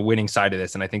been on the winning side of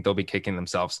this, and I think they'll be kicking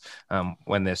themselves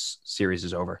when this series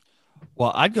is over.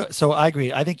 Well, I'd go. So I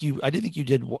agree. I didn't think you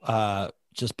did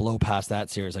just blow past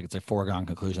that series. Like it's a foregone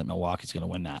conclusion that Milwaukee's going to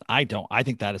win that. I don't. I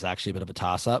think that is actually a bit of a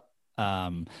toss up.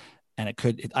 And it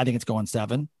could. I think it's going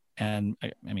 7. And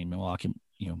I mean, Milwaukee,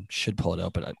 should pull it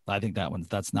out. But I think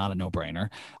that's not a no brainer.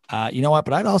 You know what?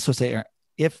 But I'd also say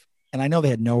and I know they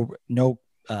had no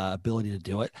ability to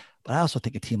do it, but I also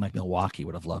think a team like Milwaukee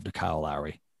would have loved a Kyle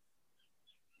Lowry.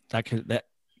 That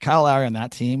Kyle Lowry on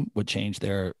that team would change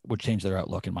their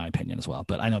outlook, in my opinion, as well.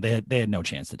 But I know they had no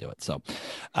chance to do it. So,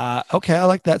 okay, I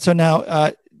like that. So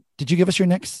now, did you give us your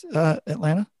Knicks,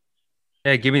 Atlanta?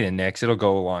 Yeah, give me the Knicks. It'll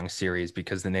go a long series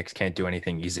because the Knicks can't do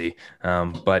anything easy.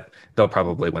 But they'll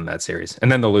probably win that series,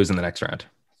 and then they'll lose in the next round.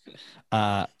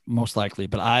 Most likely.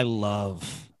 But I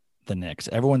love the Knicks.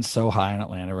 Everyone's so high on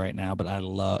Atlanta right now, but I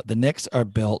love the Knicks are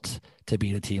built to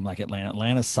beat a team like Atlanta.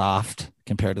 Atlanta's soft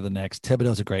compared to the Knicks.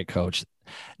 Thibodeau's a great coach.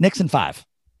 Knicks in 5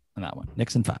 on that one.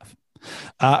 Knicks in 5.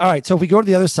 All right. So if we go to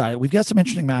the other side, we've got some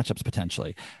interesting matchups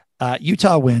potentially.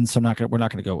 Utah wins, so we're not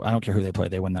going to go. I don't care who they play.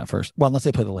 They win that first. Well, unless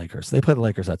they play the Lakers. They play the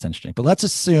Lakers. That's interesting. But let's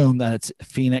assume that it's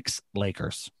Phoenix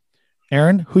Lakers.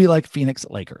 Aaron, who do you like? Phoenix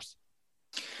Lakers.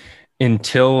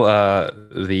 Until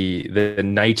the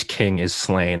Night King is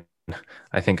slain,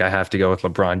 I think I have to go with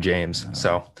LeBron James.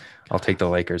 So I'll take the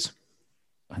Lakers.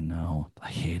 I know. I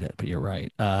hate it, but you're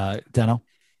right. Deno?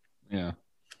 Yeah.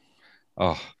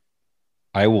 Oh,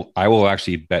 I will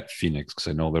actually bet Phoenix because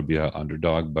I know there'll be an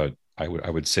underdog, but I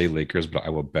would say Lakers, but I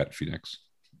will bet Phoenix.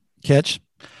 Kitch?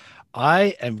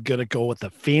 I am gonna go with the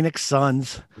Phoenix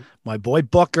Suns. My boy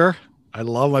Booker. I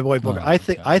love my boy Booker. I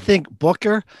think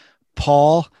Booker,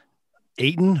 Paul,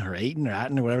 Ayton or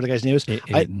whatever the guy's name is.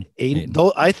 Ayton.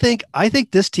 Though I think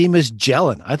this team is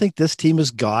gelling. I think this team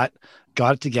has got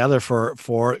it together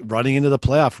for running into the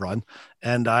playoff run.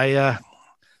 And I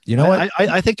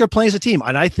think they're playing as a team.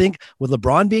 And I think with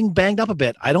LeBron being banged up a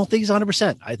bit, I don't think he's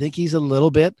 100%. I think he's a little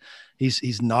bit.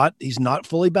 He's not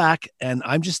fully back. And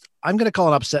I'm going to call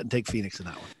an upset and take Phoenix in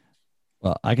that one.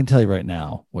 Well, I can tell you right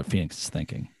now what Phoenix is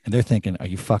thinking. And they're thinking, are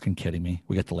you fucking kidding me?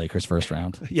 We get the Lakers first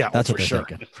round. Yeah, that's what they're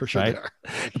thinking. For sure. Right?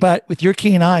 But with your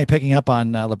keen eye picking up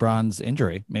on LeBron's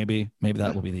injury, maybe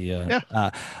that will be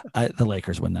the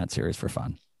Lakers win that series for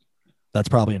fun. That's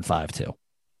probably in 5 too.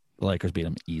 The Lakers beat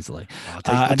them easily.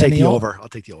 I'll take the over. I'll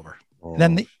take the over.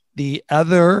 Then the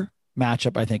other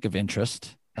matchup I think of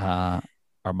interest are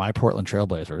my Portland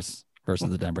Trailblazers versus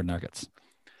the Denver Nuggets.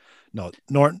 No,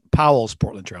 Norton Powell's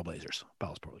Portland Trailblazers.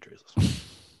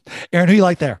 Aaron, who you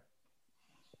like there?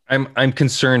 I'm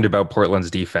concerned about Portland's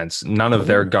defense. None of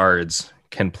their guards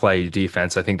can play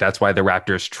defense. I think that's why the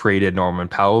Raptors traded Norman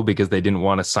Powell, because they didn't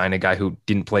want to sign a guy who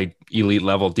didn't play elite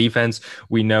level defense.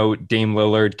 We know Dame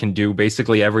Lillard can do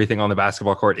basically everything on the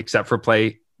basketball court except for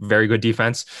play very good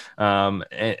defense. And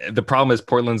the problem is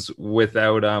Portland's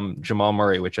without Jamal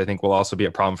Murray, which I think will also be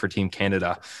a problem for Team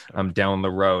Canada down the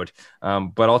road.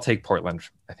 But I'll take Portland,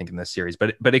 I think, in this series.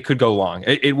 But it could go long.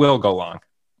 It will go long.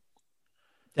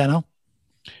 Dano?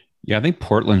 Yeah, I think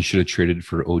Portland should have traded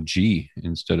for OG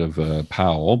instead of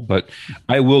Powell. But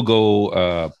I will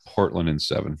go Portland in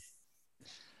 7.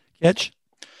 Kitch?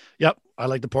 Yep, I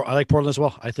like Portland as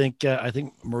well. I think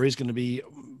Murray's going to be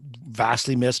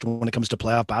vastly missed when it comes to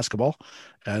playoff basketball,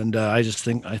 and I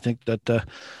think that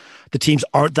the teams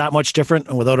aren't that much different,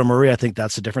 and without a Murray, I think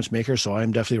that's the difference maker. So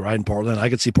I'm definitely riding Portland. I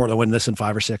could see Portland win this in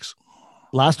 5 or 6.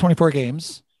 Last 24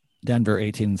 games, Denver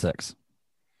 18-6.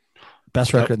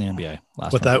 Best record in the NBA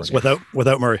last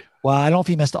without Murray. Well, I don't know if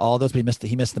he missed all of those, but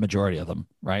he missed the majority of them,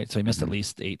 right? So he missed at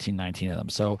least 18, 19 of them.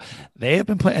 So they have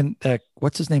been playing.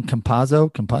 What's his name?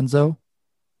 Campazzo.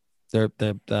 They're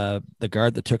the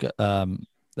guard that took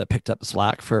that picked up the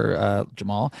slack for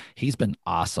Jamal. He's been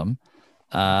awesome.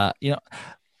 I'm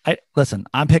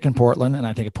picking Portland, and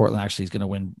I think Portland actually is going to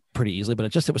win pretty easily.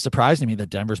 But it was surprising to me that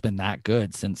Denver's been that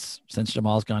good since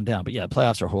Jamal's gone down. But yeah,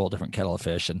 playoffs are a whole different kettle of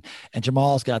fish, and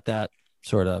Jamal's got that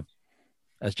sort of,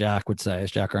 as Jack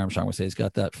Armstrong would say, he's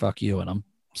got that fuck you in him.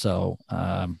 So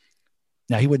now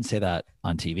he wouldn't say that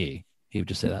on TV. He would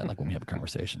just say that like when we have a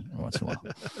conversation once in a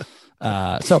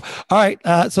while. So, all right.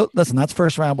 So listen, that's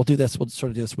first round. We'll do this. We'll sort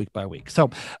of do this week by week.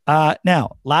 So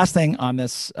now last thing on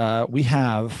this, we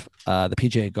have the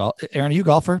PGA golf. Aaron, are you a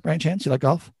golfer by any chance? You like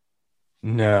golf?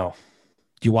 No.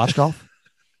 Do you watch golf?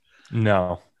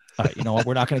 No. All right, you know what?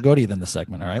 We're not going to go to you in this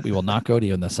segment. All right. We will not go to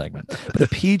you in this segment. But the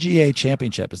PGA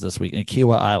Championship is this week in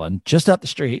Kiawah Island, just up the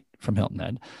street from Hilton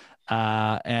Head.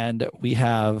 And we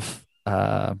have,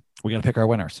 we're going to pick our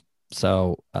winners.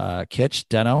 So, Kitch,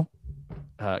 Deno,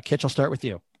 Kitch, I'll start with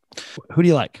you. Who do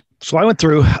you like? So I went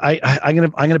through. I'm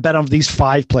gonna bet on these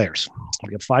 5 players. I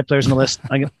got 5 players on the list.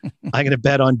 I'm gonna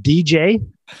bet on DJ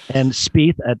and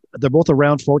Spieth. They're both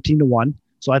around 14-1.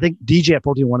 So I think DJ at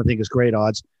 14-1 I think is great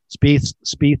odds.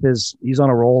 Spieth he's on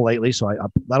a roll lately. So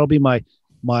that'll be my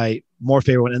more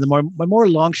favorite one. And my more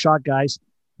long shot guys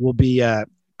will be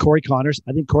Corey Connors.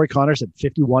 I think Corey Connors at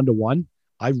 51-1.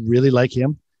 I really like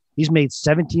him. He's made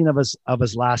 17 of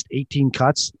his last 18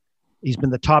 cuts. He's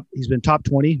been top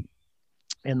 20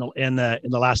 in the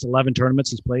last 11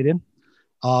 tournaments he's played in.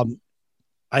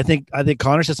 I think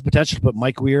Connors has the potential to put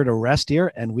Mike Weir to rest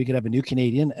here, and we could have a new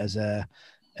Canadian as a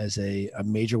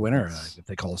major winner, if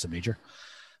they call us a major.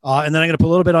 And then I'm going to put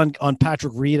a little bit on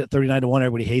Patrick Reed at 39-1.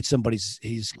 Everybody hates him, but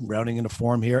he's rounding into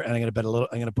form here. And I'm going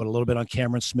to put a little bit on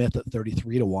Cameron Smith at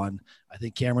 33-1. I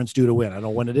think Cameron's due to win. I don't know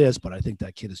when it is, but I think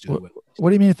that kid is due to win. What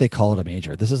do you mean if they call it a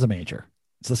major? This is a major.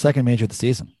 It's the second major of the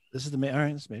season. This is all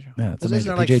right. It's major. Yeah, it's a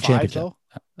major. Like PGA 5, Championship.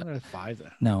 Though? Like 5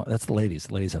 there. No, that's the ladies.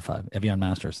 The ladies have 5. Evian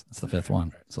Masters. It's the 5th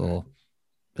one. It's a little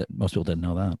bit. Most people didn't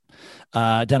know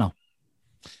that. Deno.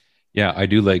 Yeah, I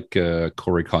do like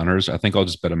Corey Connors. I think I'll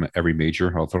just bet him at every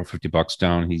major. I'll throw $50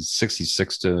 down. He's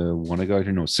 66-1. I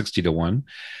don't know, 60-1.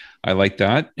 I like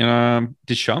that.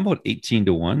 DeChambeau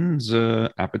 18-1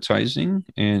 is appetizing.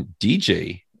 And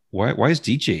DJ, why is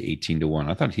DJ 18-1?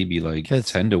 I thought he'd be like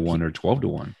 10-1 or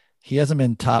 12-1. He hasn't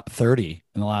been top 30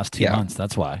 in the last 2 months.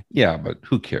 That's why. Yeah, but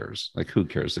who cares? Like, who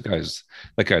cares? That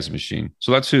guy's a machine.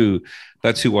 So that's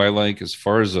who I like as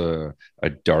far as a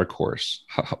dark horse.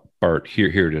 Bart,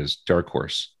 here it is. Dark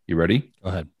horse. You ready?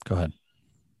 Go ahead.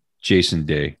 Jason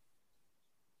Day.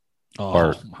 Oh,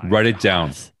 Bart, write it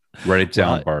down. Write it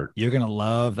down, Bart. You're gonna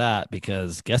love that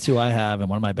because guess who I have in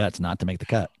one of my bets not to make the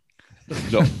cut.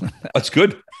 No, that's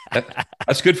good.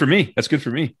 That's good for me. That's good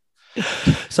for me.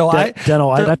 So I'd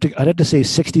have to say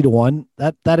 60-1.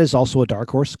 That is also a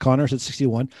dark horse. Connors at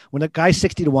 61. When a guy's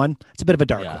 60-1, it's a bit of a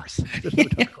dark horse.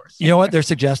 You know what they're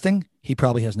suggesting? He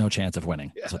probably has no chance of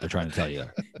winning. That's what they're trying to tell you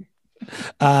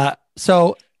there.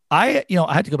 So I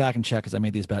had to go back and check because I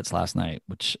made these bets last night,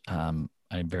 which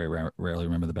I very rarely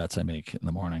remember the bets I make in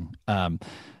the morning.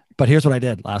 But here's what I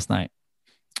did last night.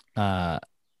 So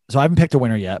I haven't picked a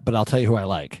winner yet, but I'll tell you who I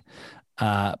like.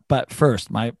 But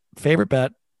first, my favorite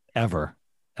bet ever,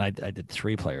 and I did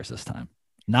 3 players this time,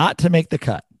 not to make the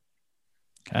cut.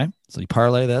 Okay, so you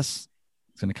parlay this,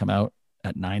 it's going to come out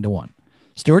at 9-1.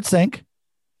 Stuart Sink,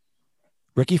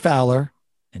 Ricky Fowler,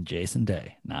 and Jason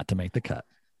Day, not to make the cut.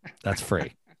 That's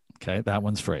free. Okay, that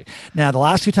one's free. Now, the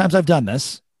last 2 times I've done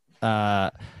this,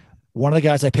 one of the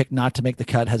guys I picked not to make the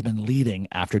cut has been leading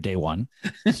after day 1.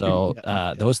 So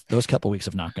those couple weeks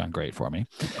have not gone great for me.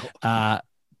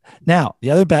 Now,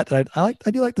 the other bet that I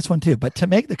do like this one too, but to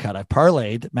make the cut, I've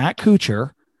parlayed Matt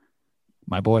Kuchar,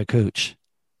 my boy Cooch,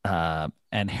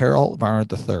 and Harold Varner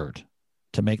III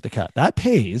to make the cut. That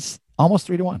pays almost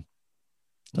 3-1.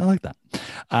 So I like that.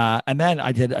 And then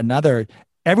I did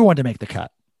everyone to make the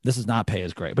cut. This is not pay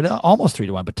as great, but almost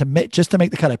 3-1. But just to make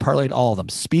the cut, I parlayed all of them: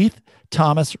 Spieth,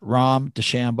 Thomas, Rahm,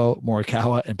 DeChambeau,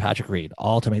 Morikawa, and Patrick Reed,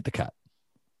 all to make the cut.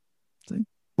 See?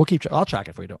 I'll track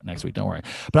it for you next week. Don't worry.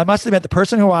 But I must admit, the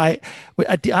person who I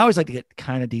always like to get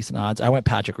kind of decent odds. I went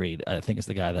Patrick Reed. I think is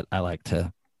the guy that I like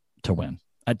to win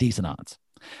at decent odds.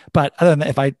 But other than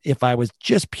that, if I was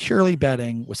just purely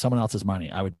betting with someone else's money,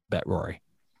 I would bet Rory.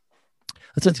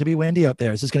 Listen, it's gonna be windy out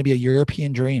there. This is gonna be a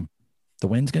European dream. The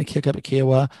wind's gonna kick up at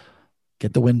Kiawah.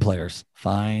 Get the wind players.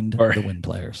 Find the wind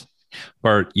players.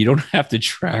 Bart, you don't have to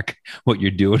track what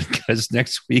you're doing because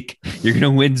next week you're going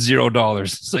to win $0.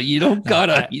 So you don't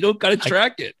gotta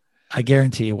track it. I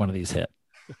guarantee you one of these hit.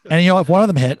 And if one of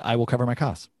them hit, I will cover my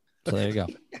costs. So there you go.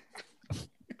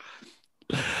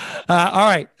 All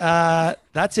right.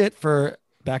 That's it for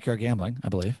backyard gambling, I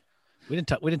believe. We didn't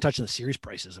touch on the series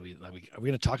prices. Are we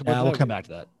going to talk about that? We'll come back to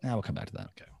that. We'll come back to that.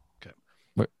 Okay.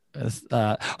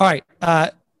 All right.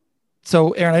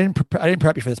 So Aaron, I didn't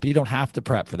prep you for this, but you don't have to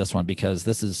prep for this one because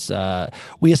this is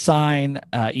we assign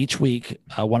each week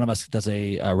one of us does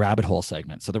a rabbit hole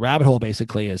segment. So the rabbit hole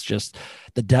basically is just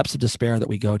the depths of despair that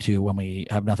we go to when we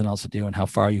have nothing else to do and how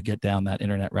far you get down that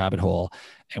internet rabbit hole,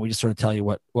 and we just sort of tell you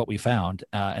what we found.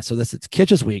 And so it's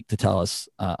Kitch's week to tell us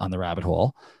on the rabbit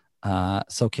hole.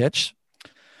 So Kitch.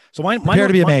 So mine prepare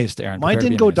to be amazed, Aaron. Mine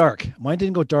didn't go dark. Mine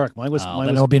was. Then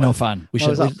it'll be no fun.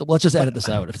 Let's just edit this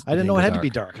out. I didn't know it had to be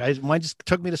dark. Mine just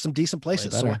took me to some decent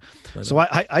places. So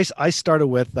I started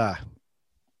with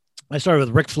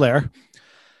Ric Flair.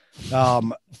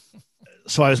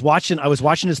 So I was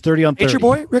watching his 30 on 30. Nature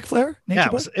Boy, Ric Flair.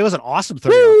 It was an awesome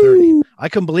 30 on 30. I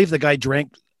couldn't believe the guy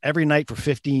drank every night for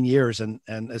 15 years and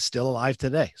is still alive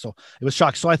today. So it was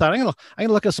shocking. So I thought I'm gonna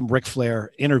look at some Ric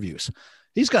Flair interviews.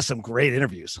 He's got some great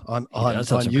interviews on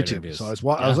YouTube. So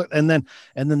I was and then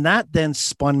that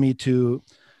spun me to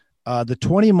the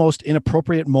 20 most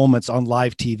inappropriate moments on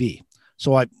live TV.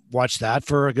 So I watched that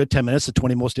for a good 10 minutes. The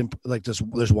 20 most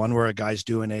there's one where a guy's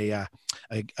doing a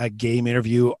game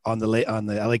interview on the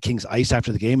LA Kings ice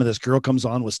after the game, and this girl comes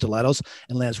on with stilettos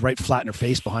and lands right flat in her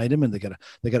face behind him, and they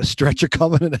got a stretcher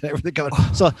coming and everything coming.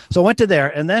 So I went to there,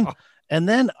 and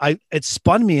then it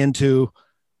spun me into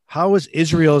how is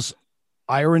Israel's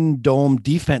Iron Dome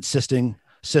defense system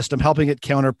helping it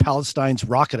counter Palestine's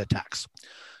rocket attacks.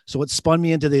 So it spun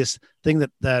me into this thing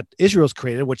that Israel's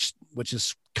created, which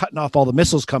is cutting off all the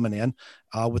missiles coming in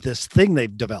with this thing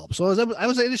they've developed. So I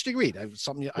was an interesting read. I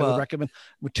would recommend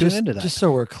tune into that. Just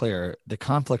so we're clear, the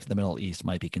conflict in the Middle East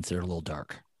might be considered a little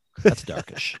dark. That's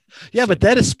darkish. Yeah, but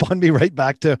that has spun me right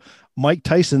back to Mike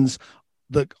Tyson's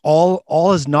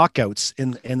all his knockouts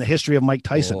in the history of Mike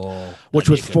Tyson, which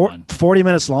was 40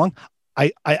 minutes long.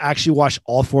 I actually watched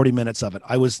all 40 minutes of it.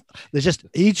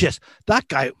 He just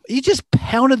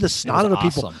pounded the snot out of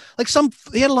people. Like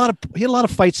he had a lot of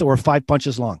fights that were 5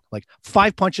 punches long, like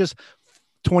 5 punches,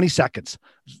 20 seconds.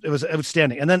 It was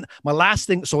outstanding. And then my last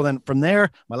thing. So then from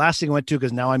there, my last thing I went to,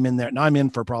 because now I'm in there. Now I'm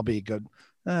in for probably a good,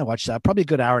 watch that, probably a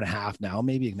good hour and a half now,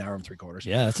 maybe an hour and 3/4.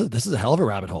 Yeah. This is a hell of a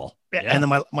rabbit hole. Yeah. And then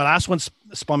my last one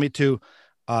spun me to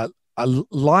a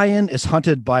lion is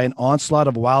hunted by an onslaught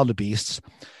of wildebeests.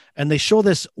 And they show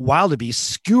this wildebeest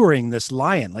skewering this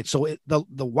lion. Like, so the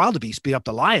wildebeest beat up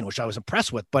the lion, which I was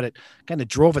impressed with, but it kind of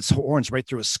drove its horns right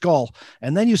through his skull.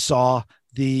 And then you saw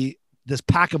this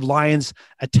pack of lions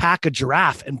attack a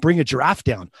giraffe and bring a giraffe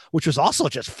down, which was also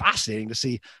just fascinating to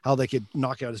see how they could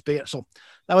knock out his bait. So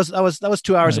that was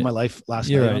 2 hours of my life last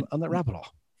night on that rabbit hole.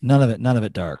 None of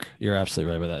it dark. You're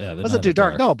absolutely right with that. Yeah, it wasn't too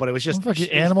dark. No, but it was just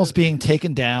animals being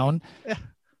taken down.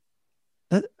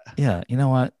 Yeah. You know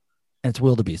what? It's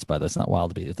wildebeest, by the way. It's not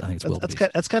wildebeest. I think it's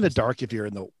wildebeest. That's kind of dark if you're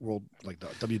in the world, like the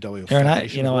WWF,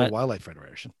 Aaron, Wildlife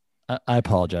Federation. I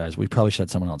apologize. We probably should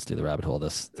have someone else do the rabbit hole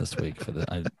this week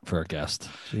for our guest.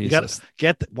 Jesus.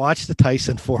 You got watch the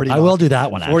Tyson 40. I will do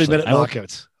that one. 40-minute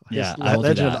knockouts. Yeah, I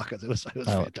will do that. It was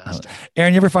fantastic.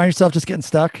 Aaron, you ever find yourself just getting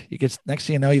stuck? Next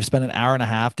thing you know, you've spent an hour and a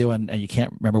half and you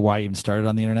can't remember why you even started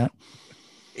on the internet.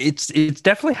 It's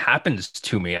definitely happens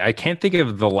to me. I can't think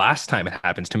of the last time it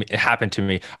happened to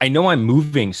me. I know I'm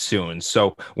moving soon.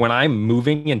 So when I'm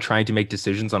moving and trying to make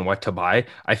decisions on what to buy,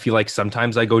 I feel like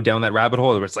sometimes I go down that rabbit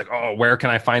hole where it's like, oh, where can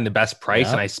I find the best price?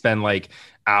 Yeah. And I spend like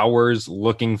hours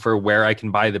looking for where I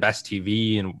can buy the best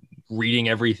TV and reading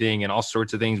everything and all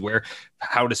sorts of things.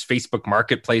 How does Facebook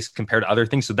Marketplace compare to other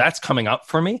things? So that's coming up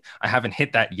for me. I haven't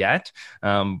hit that yet,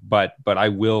 but I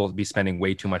will be spending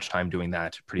way too much time doing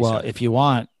that pretty soon. Well, if you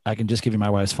want, I can just give you my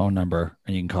wife's phone number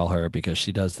and you can call her because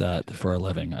she does that for a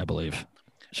living, I believe.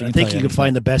 I think you can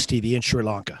find the best TV in Sri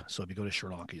Lanka. So if you go to Sri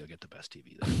Lanka, you'll get the best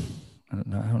TV there. I don't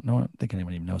know. I don't think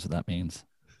anyone even knows what that means.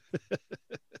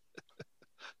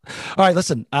 All right,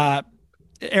 listen,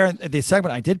 Aaron, the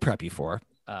segment I did prep you for,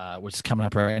 which is coming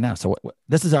up right now. So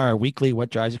this is our weekly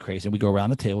What Drives You Crazy. And we go around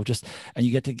the table and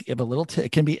you get to give a little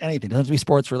it can be anything. It doesn't have to be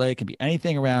sports related. It can be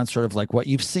anything around sort of like what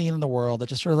you've seen in the world that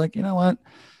just sort of like, you know what?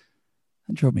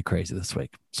 That drove me crazy this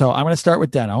week. So I'm going to start with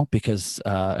Deno because,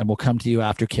 and we'll come to you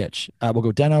after Kitch. We'll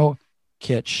go Deno,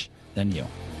 Kitch, then you.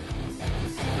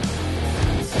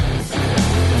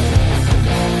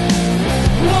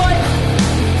 What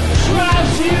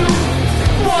drives you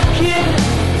fucking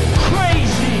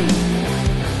crazy?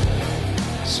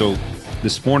 So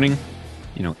this morning,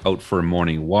 out for a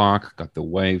morning walk, got the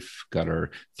wife, got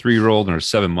our 3-year-old and our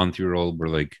 7-month-year-old. We're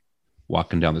like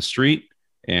walking down the street.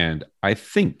 And I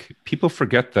think people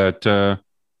forget that,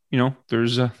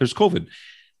 there's COVID.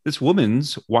 This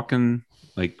woman's walking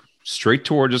like straight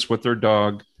towards us with their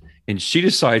dog, and she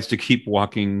decides to keep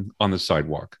walking on the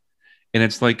sidewalk. And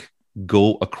it's like,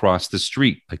 go across the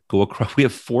street, like go across. We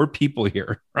have 4 people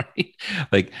here, right?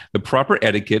 Like the proper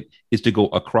etiquette is to go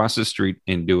across the street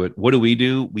and do it. What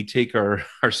do? We take our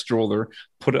stroller,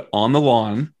 put it on the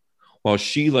lawn while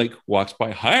she like walks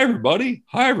by. Hi, everybody.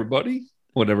 Hi, everybody.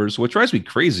 Whatever. So what drives me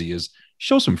crazy is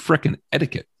show some freaking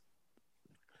etiquette.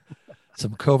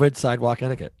 Some COVID sidewalk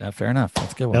etiquette. Fair enough.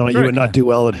 That's a good one. You would not do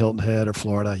well in Hilton Head or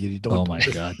Florida. You don't. Oh my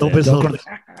God. Don't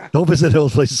visit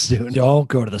those places soon. Don't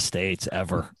go to the States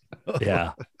ever.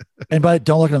 Yeah. But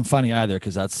don't look at them funny either,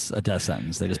 because that's a death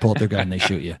sentence. They just pull up their gun and they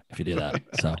shoot you if you do that.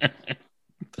 So,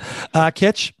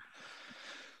 Kitch?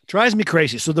 Drives me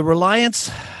crazy. So the reliance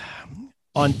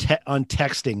on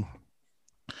texting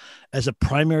as a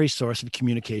primary source of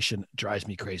communication drives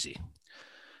me crazy.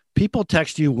 People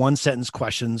text you 1-sentence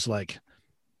questions like,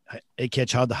 hey,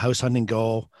 Kitch, how'd the house hunting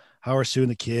go? How are Sue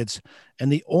and the kids?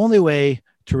 And the only way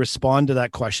to respond to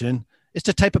that question is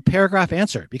to type a paragraph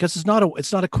answer, because it's not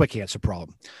a quick answer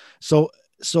problem. So,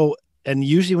 and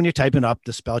usually when you're typing up,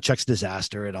 the spell check's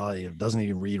disaster. It doesn't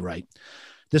even read right.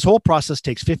 This whole process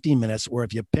takes 15 minutes, where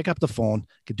if you pick up the phone, you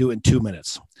could do it in 2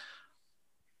 minutes.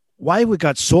 Why we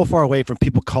got so far away from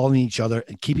people calling each other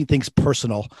and keeping things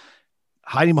personal,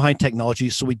 hiding behind technology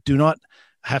so we do not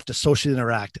have to socially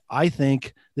interact? I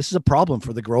think this is a problem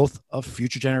for the growth of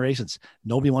future generations.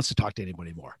 Nobody wants to talk to anybody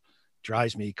anymore.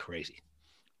 Drives me crazy.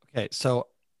 Okay, so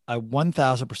I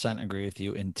 1000% agree with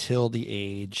you until the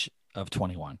age of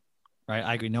 21, right?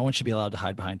 I agree. No one should be allowed to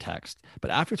hide behind text.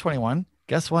 But after 21,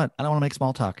 guess what? I don't want to make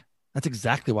small talk. That's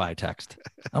exactly why I text.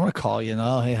 I don't want to call you and,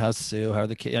 oh, hey, how's Sue? How are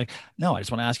the kids? Like, no, I just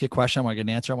want to ask you a question. I want to get an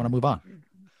answer. I want to move on.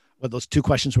 Well, those 2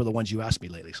 questions were the ones you asked me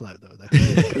lately. So that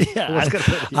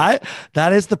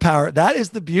is the power. That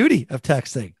is the beauty of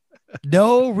texting.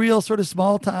 No real sort of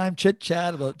small time chit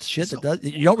chat about shit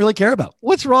you don't really care about.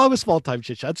 What's wrong with small time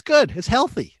chit chat? It's good. It's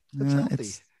healthy. It's healthy.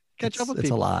 Catch up with people. It's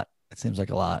a lot. It seems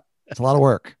like a lot. It's a lot of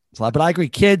work. It's a lot. But I agree.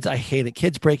 Kids, I hate it.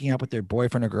 Kids breaking up with their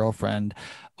boyfriend or girlfriend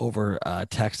over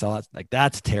text. All that, like,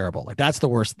 that's terrible. Like, that's the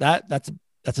worst. That's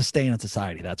a stain on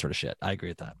society. That sort of shit. I agree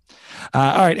with that.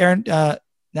 All right, Aaron.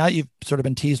 Now you've sort of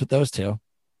been teased with those 2.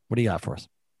 What do you got for us?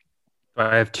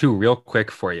 I have 2 real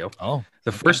quick for you. Oh,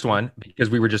 the first one, because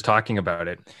we were just talking about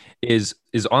it, is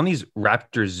on these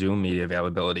Raptors Zoom media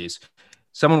availabilities.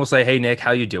 Someone will say, hey, Nick,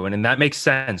 how you doing? And that makes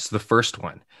sense, the first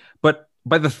one. But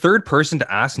by the third person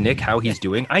to ask Nick how he's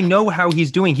doing, I know how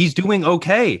he's doing. He's doing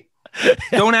okay.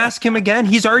 Don't ask him again.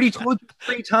 He's already told you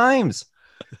 3 times.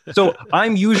 So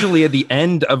I'm usually at the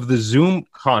end of the Zoom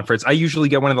conference. I usually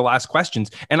get one of the last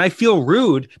questions, and I feel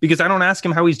rude because I don't ask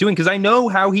him how he's doing, because I know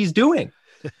how he's doing.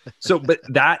 So, but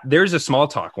there's a small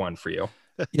talk one for you.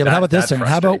 Yeah, but how about this, Aaron?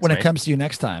 How about when it comes to you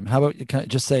next time? How about you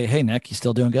just say, hey, Nick, you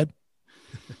still doing good?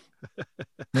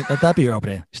 Let that be your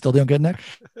opening. You still doing good, Nick?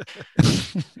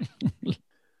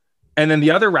 And then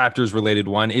the other Raptors related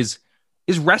one is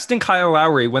resting Kyle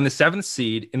Lowry when the 7th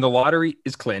seed in the lottery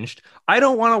is clinched. I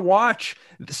don't want to watch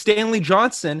Stanley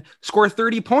Johnson score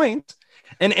 30 points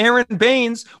and Aaron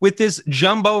Baines with this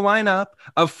jumbo lineup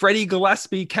of Freddie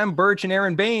Gillespie, Kem Birch, and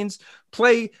Aaron Baines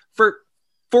play for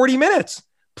 40 minutes.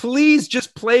 Please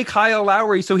just play Kyle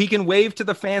Lowry so he can wave to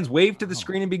the fans, wave to the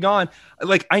screen, and be gone.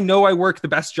 Like, I know I work the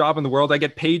best job in the world. I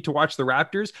get paid to watch the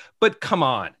Raptors, but come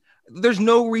on. There's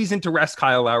no reason to rest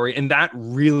Kyle Lowry, and that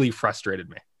really frustrated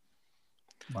me.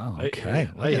 Wow. Okay.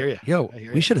 I hear you. Yo,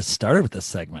 we should have started with this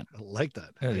segment. I like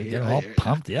that. You're all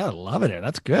pumped. Yeah, I love it.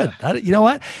 That's good. You know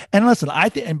what? And listen, I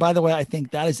think, and by the way, I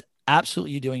think that is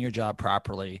absolutely you doing your job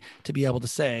properly to be able to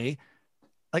say,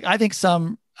 like, I think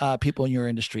some people in your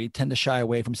industry tend to shy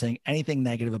away from saying anything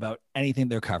negative about anything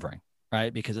they're covering,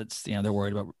 right? Because it's, they're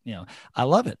worried about, I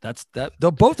love it.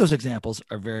 Though both those examples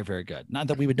are very, very good. Not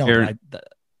that we would know.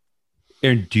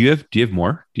 Aaron, do you have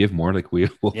more? Do you have more? Like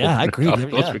yeah, I agree.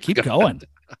 Yeah, keep going.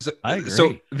 I agree.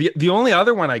 So the only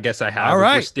other one I guess I have, all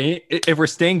right, if we're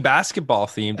staying basketball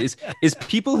themed, is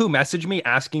people who message me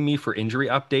asking me for injury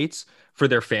updates for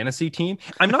their fantasy team.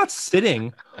 I'm not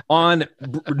sitting on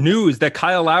news that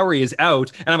Kyle Lowry is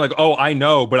out, and I'm like, oh, I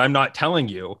know, but I'm not telling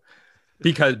you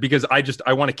because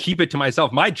I want to keep it to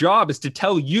myself. My job is to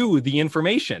tell you the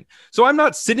information. So I'm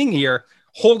not sitting here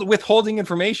withholding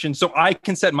information so I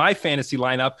can set my fantasy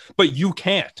lineup, but you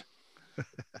can't.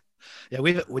 Yeah,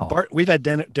 we've had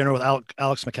dinner with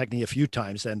Alex McKechnie a few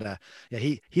times, and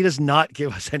he does not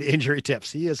give us any injury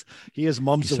tips. He is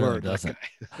mum's the word. Doesn't.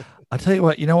 I'll tell you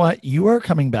what. You know what? You are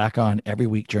coming back on every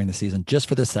week during the season just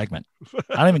for this segment.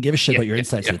 I don't even give a shit about your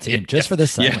insights to the team, just for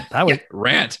this segment. That was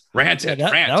rant.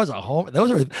 That was a home.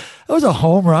 That was a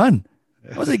home run.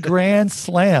 That was a grand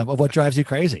slam of what drives you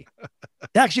crazy.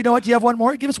 Actually, you know what? Do you have one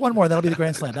more? Give us one more. That'll be the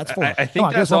grand slam. That's 4. I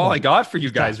think that's all I got for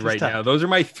you guys right now. Those are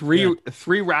my three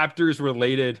Raptors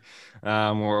related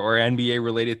or NBA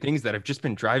related things that have just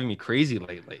been driving me crazy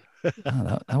lately.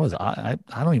 That was I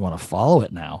don't even want to follow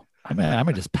it now. I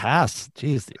may just pass.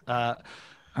 Jeez. All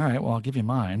right. Well, I'll give you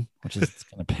mine, which is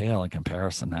going to pale in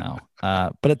comparison now.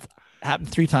 But it's happened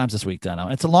 3 times this week,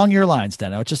 Deno. It's along your lines,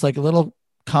 Deno. It's just like a little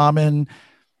common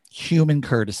human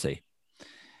courtesy.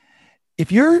 If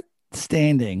you're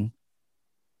standing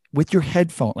with your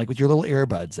headphone, like with your little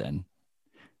earbuds in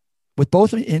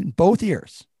both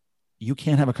ears, you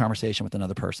can't have a conversation with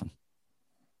another person.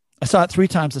 I saw it 3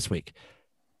 times this week.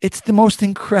 It's the most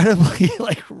incredibly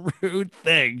rude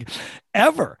thing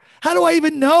ever. How do I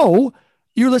even know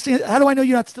you're listening? How do I know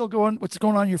you're not still going, what's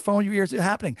going on in your phone? Your ears are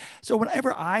happening. So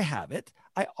whenever I have it,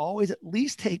 I always at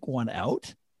least take one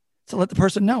out to let the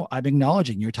person know I'm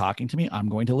acknowledging you're talking to me. I'm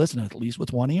going to listen at least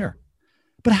with one ear.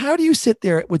 But how do you sit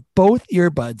there with both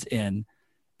earbuds in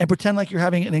and pretend like you're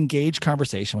having an engaged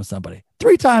conversation with somebody?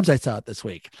 3 times I saw it this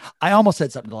week. I almost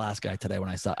said something to the last guy today when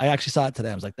I actually saw it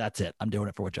today. I was like, that's it. I'm doing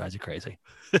it for what drives you crazy.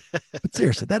 But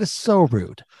seriously, that is so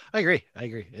rude. I agree.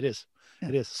 It is. Yeah.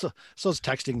 It is. So it's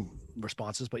texting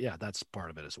responses, but yeah, that's part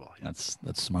of it as well. Yeah.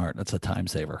 That's smart. That's a time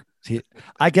saver. See,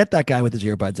 I get that guy with his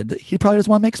earbuds, and he probably doesn't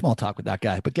want to make small talk with that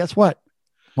guy. But guess what?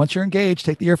 Once you're engaged,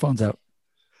 take the earphones out.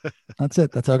 That's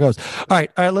it. That's how it goes. All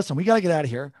right. Listen, we got to get out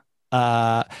of here.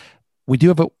 We do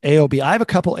have an AOB. I have a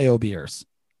couple AOBers,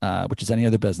 which is any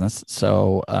other business.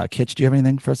 So, Kitch, do you have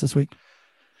anything for us this week?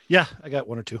 Yeah, I got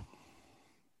 1 or 2.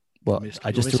 Well,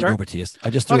 I just threw it over to you.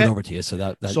 It over to you. So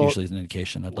that usually is an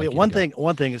indication. One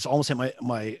thing is almost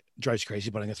my drives you crazy,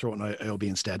 but I'm going to throw it in AOB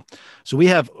instead. So we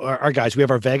have our guys, we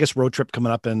have our Vegas road trip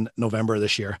coming up in November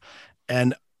this year.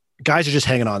 And guys are just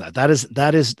hanging on that.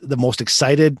 That is the most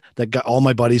excited that all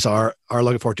my buddies are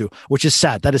looking forward to, which is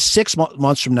sad. That is 6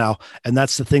 months from now. And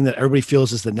that's the thing that everybody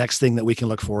feels is the next thing that we can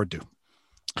look forward to.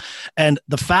 And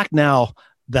the fact now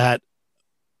that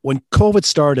when COVID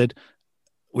started,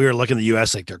 we were looking at the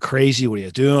US like they're crazy. What are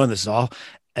you doing? This is all.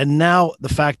 And now the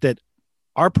fact that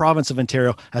our province of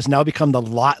Ontario has now become the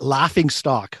laughing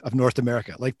stock of North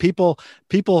America. Like people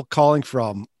calling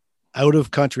from out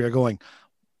of country are going,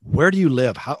 where do you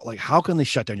live? How can they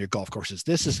shut down your golf courses?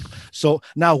 This is so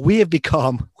now we have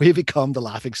become the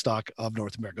laughing stock of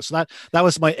North America. So that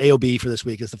was my AOB for this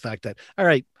week, is the fact that, all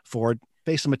right, Ford,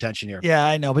 pay some attention here. Yeah,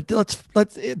 I know, but let's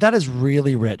that is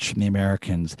really rich from the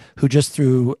Americans who just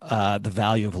threw the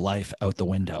value of life out the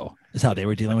window is how they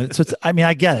were dealing with it. So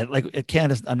I get it. Like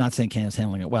Canada's, I'm not saying Canada's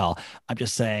handling it well. I'm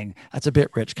just saying that's a bit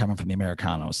rich coming from the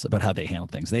Americanos about how they handle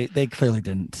things. They clearly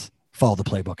didn't follow the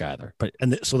playbook either. But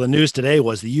so the news today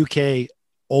was the UK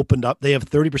opened up. They have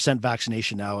 30%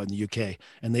 vaccination now in the UK,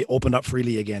 and they opened up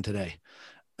freely again today.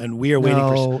 And we are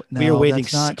waiting we are waiting.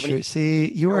 That's not true.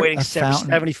 See, you are waiting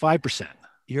 75%.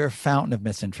 You're a fountain of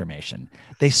misinformation.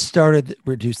 They started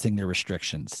reducing their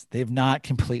restrictions. They've not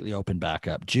completely opened back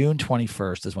up. June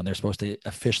 21st is when they're supposed to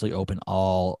officially open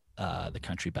all the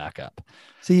country back up.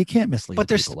 So you can't mislead. But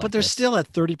they're still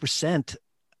at 30%.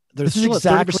 There's still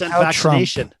exactly 30%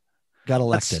 vaccination. Trump got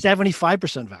elected. That's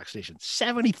 75% vaccination.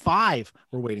 75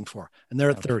 we're waiting for, and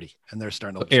they're at 30, and they're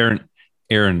starting to.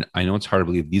 Aaron, I know it's hard to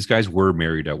believe these guys were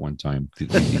married at one time.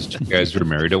 These 2 guys were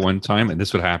married at one time, and this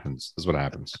is what happens. All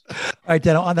right,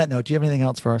 Deno, on that note, do you have anything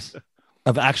else for us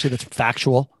of actually that's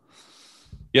factual?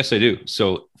 Yes, I do.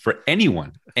 So for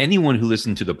anyone who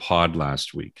listened to the pod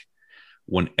last week,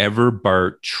 whenever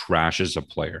Bart trashes a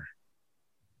player,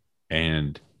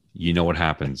 and you know what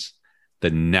happens, the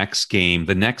next game,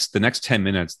 the next 10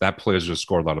 minutes, that player's going to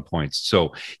score a lot of points.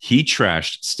 So he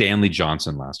trashed Stanley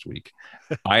Johnson last week.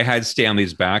 I had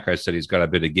Stanley's back. I said he's got a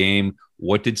bit of game.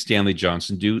 What did Stanley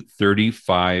Johnson do?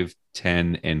 35,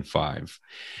 10, and 5.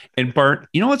 And Bart,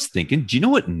 you know what's thinking? Do you know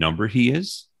what number he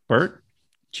is, Bart?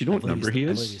 Do you know what number he is?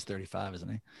 I believe he's 35, isn't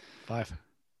he? 5.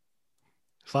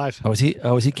 Oh, is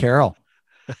he Carroll?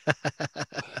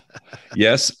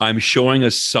 Yes, I'm showing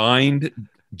a signed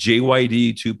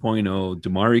JYD 2.0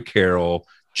 DeMarie Carroll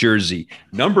jersey,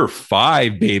 number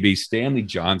 5, baby, Stanley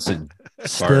Johnson.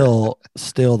 Still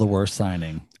the worst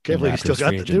signing. Can't believe he still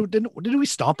got that. Didn't we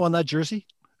stomp on that jersey?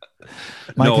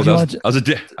 Mike, no,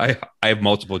 I have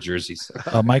multiple jerseys.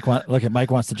 Mike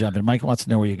wants to jump in. Mike wants to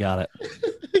know where you got it.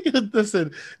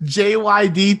 Listen,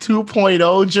 JYD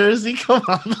 2.0 jersey. Come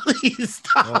on, please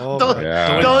stop. Oh,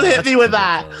 don't hit me with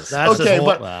that. That's okay, whole,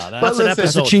 but that's listen, an episode.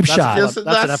 That's a cheap shot. That's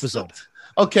an episode.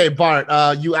 Okay, Bart,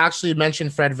 you actually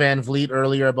mentioned Fred VanVleet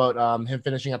earlier about him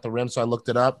finishing at the rim, so I looked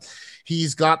it up.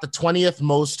 He's got the 20th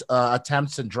most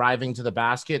attempts in driving to the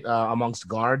basket amongst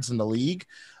guards in the league.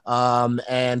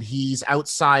 And he's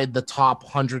outside the top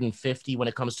 150 when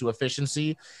it comes to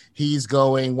efficiency. He's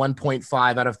going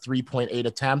 1.5 out of 3.8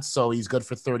 attempts, so he's good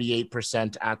for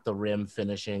 38% at the rim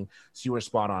finishing. So you were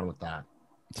spot on with that.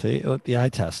 See, the eye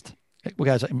test. Well,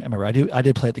 guys, remember, I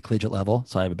did play at the collegiate level,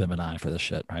 so I have a bit of an eye for this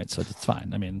shit, right? So it's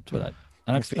fine. I mean,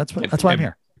 that's why I'm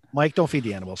here. Mike, don't feed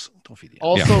the animals. Don't feed the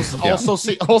animals.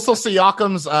 Also,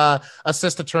 Siakam's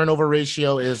assist to turnover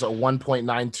ratio is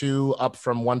 1.92, up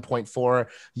from 1.4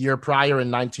 year prior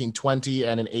in 1920,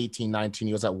 and in 18-19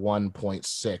 he was at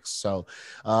 1.6. So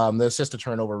the assist to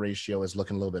turnover ratio is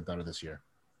looking a little bit better this year.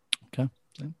 Okay.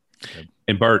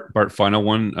 And Bart, final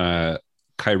one.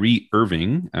 Kyrie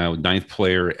Irving, 9th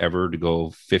player ever to go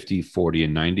 50, 40,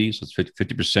 and 90. So it's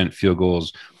 50% field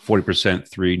goals, 40%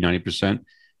 three, 90%.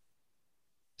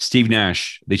 Steve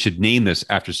Nash, they should name this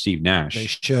after Steve Nash. They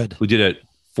should. Who did it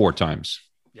 4 times.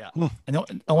 Yeah. And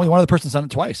only one of the persons done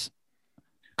it twice.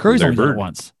 Curry's only done it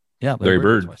once. Yeah. Larry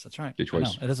Bird. Twice. That's right.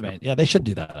 Twice. It is amazing. Yeah, they should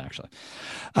do that, actually.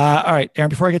 All right, Aaron,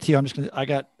 before I get to you, I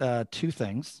got 2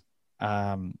 things.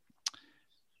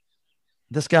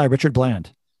 This guy, Richard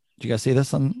Bland. Did you guys see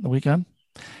this on the weekend?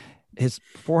 His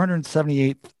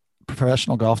 478th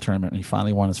professional golf tournament, and he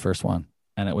finally won his first one.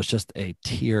 And it was just a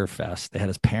tear fest. They had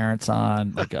his parents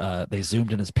on, like they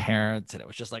zoomed in his parents, and it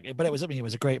was just like, but it was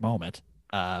a great moment.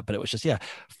 But it was just,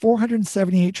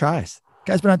 478 tries.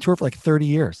 Guy's been on tour for like 30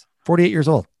 years, 48 years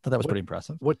old. Thought that was pretty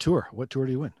impressive. What tour? What tour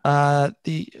do you win?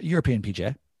 The European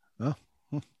PGA. Oh.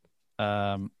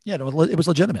 It was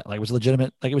legitimate. Like it was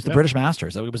legitimate. Like it was the British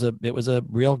Masters. It was a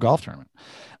real golf tournament.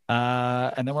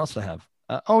 And then what else did I have?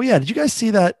 Did you guys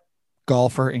see that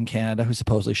golfer in Canada who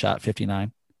supposedly shot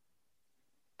 59?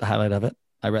 The highlight of it.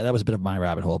 I read that was a bit of my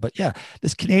rabbit hole, but yeah,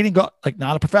 this Canadian like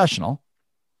not a professional,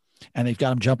 and they've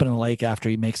got him jumping in the lake after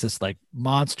he makes this like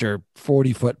monster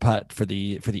 40-foot putt for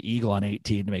the Eagle on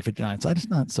 18 to make 59. So I'm just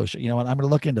not so sure. You know what? I'm going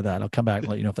to look into that. I'll come back and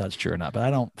let you know if that's true or not. But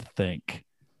I don't think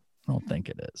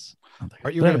it is.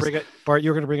 Bart, you were going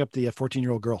to bring up the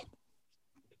 14-year-old girl,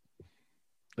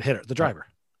 the hitter, the driver.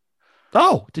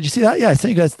 Oh, did you see that? Yeah, I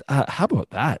sent you guys. How about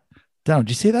that? Did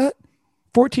you see that?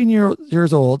 14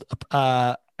 years old.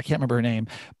 I can't remember her name,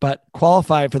 but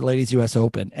qualified for the Ladies US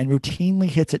Open and routinely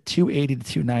hits at 280 to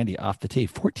 290 off the tee.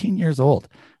 14 years old.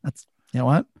 That's, you know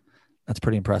what? That's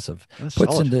pretty impressive. That's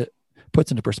puts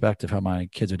into perspective how my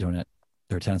kids are doing at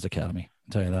their tennis academy.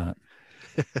 I'll tell you that.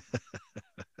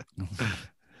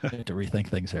 I have to rethink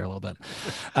things here a little bit.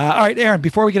 All right, Aaron,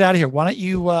 before we get out of here, why don't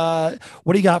you, what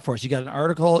do you got for us? You got an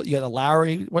article, you got a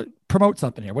Lowry, promote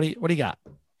something here. What do you got?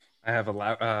 I have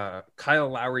Kyle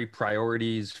Lowry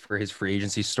priorities for his free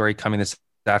agency story coming this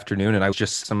afternoon, and I was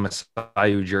just some Masai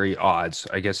Ujiri odds.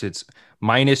 I guess it's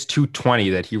minus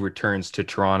 220 that he returns to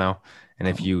Toronto. And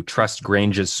if you trust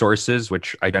Grange's sources,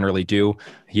 which I generally do,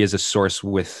 he is a source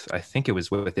I think it was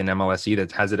within MLSE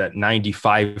that has it at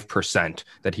 95%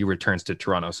 that he returns to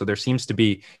Toronto. So there seems to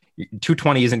be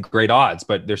 220 isn't great odds,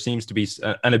 but there seems to be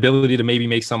an ability to maybe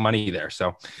make some money there.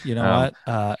 So, you know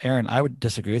what, Aaron, I would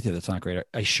disagree with you. That's not great.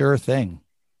 A sure thing,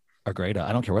 a great.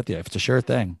 I don't care what if it's a sure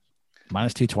thing,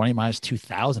 minus 220, minus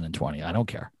 2020. I don't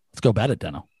care. Let's go bet it,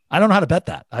 Deno. I don't know how to bet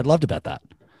that. I'd love to bet that.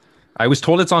 I was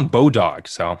told it's on Bodog,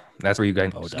 so that's where you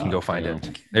guys can go find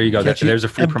it. There you go. There's a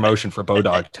free promotion for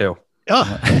Bodog too.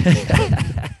 Oh.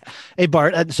 Hey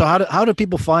Bart, so how do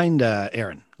people find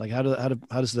Aaron? Like how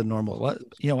does the normal? What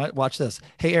watch this.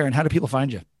 Hey Aaron, how do people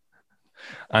find you?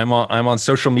 I'm on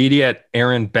social media at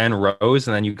Aaron Ben Rose,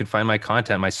 and then you can find my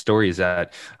content, my stories on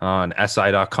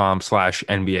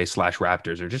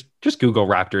si.com/NBA/Raptors, or just Google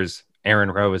Raptors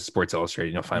Aaron Rose Sports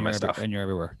Illustrated. You'll find my stuff. And you're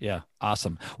everywhere. Yeah,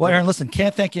 awesome. Well, Aaron, listen,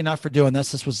 can't thank you enough for doing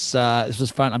this. This was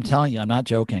fun. I'm telling you, I'm not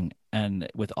joking. And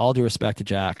with all due respect to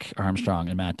Jack Armstrong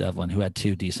and Matt Devlin, who had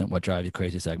 2 decent "What Drive You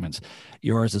Crazy" segments,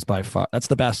 yours is by far that's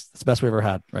the best. It's the best we've ever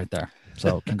had, right there.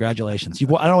 So congratulations. I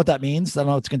don't know what that means. I don't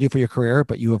know what it's going to do for your career,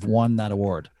 but you have won that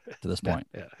award to this point.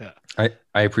 Yeah.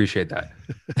 I appreciate that.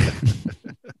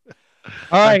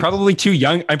 All right. I'm probably too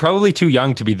young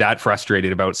to be that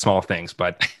frustrated about small things,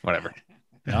 but whatever.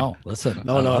 No, listen.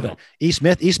 No. E.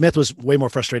 Smith was way more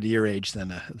frustrated at your age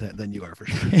than you are, for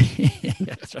sure. Yeah,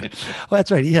 that's right. Well,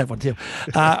 that's right. He had one too.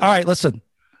 All right, listen,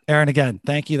 Aaron. Again,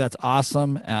 thank you. That's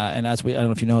awesome. And I don't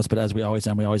know if you know this, but as we always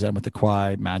end with the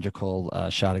Kawhi magical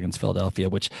shot against Philadelphia,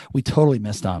 which we totally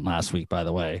missed on last week. By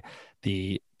the way,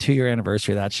 the 2-year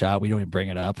anniversary of that shot. We don't even bring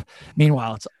it up.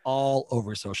 Meanwhile, it's all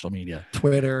over social media,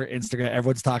 Twitter, Instagram.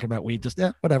 Everyone's talking about we just,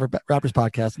 whatever. Raptors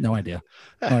podcast. No idea.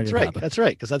 No That's right. That's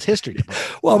right. Because that's history.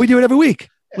 Well, we do it every week.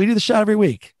 We do the shot every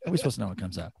week. We're supposed to know what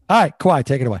comes out. All right, Kawhi,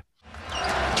 take it away.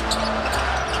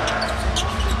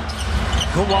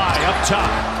 Kawhi up top,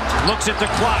 looks at the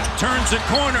clock, turns the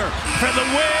corner for the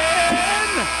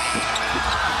win.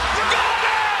 Got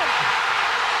it!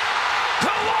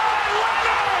 Kawhi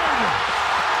Leonard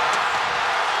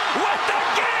with the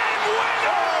game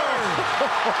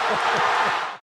winner!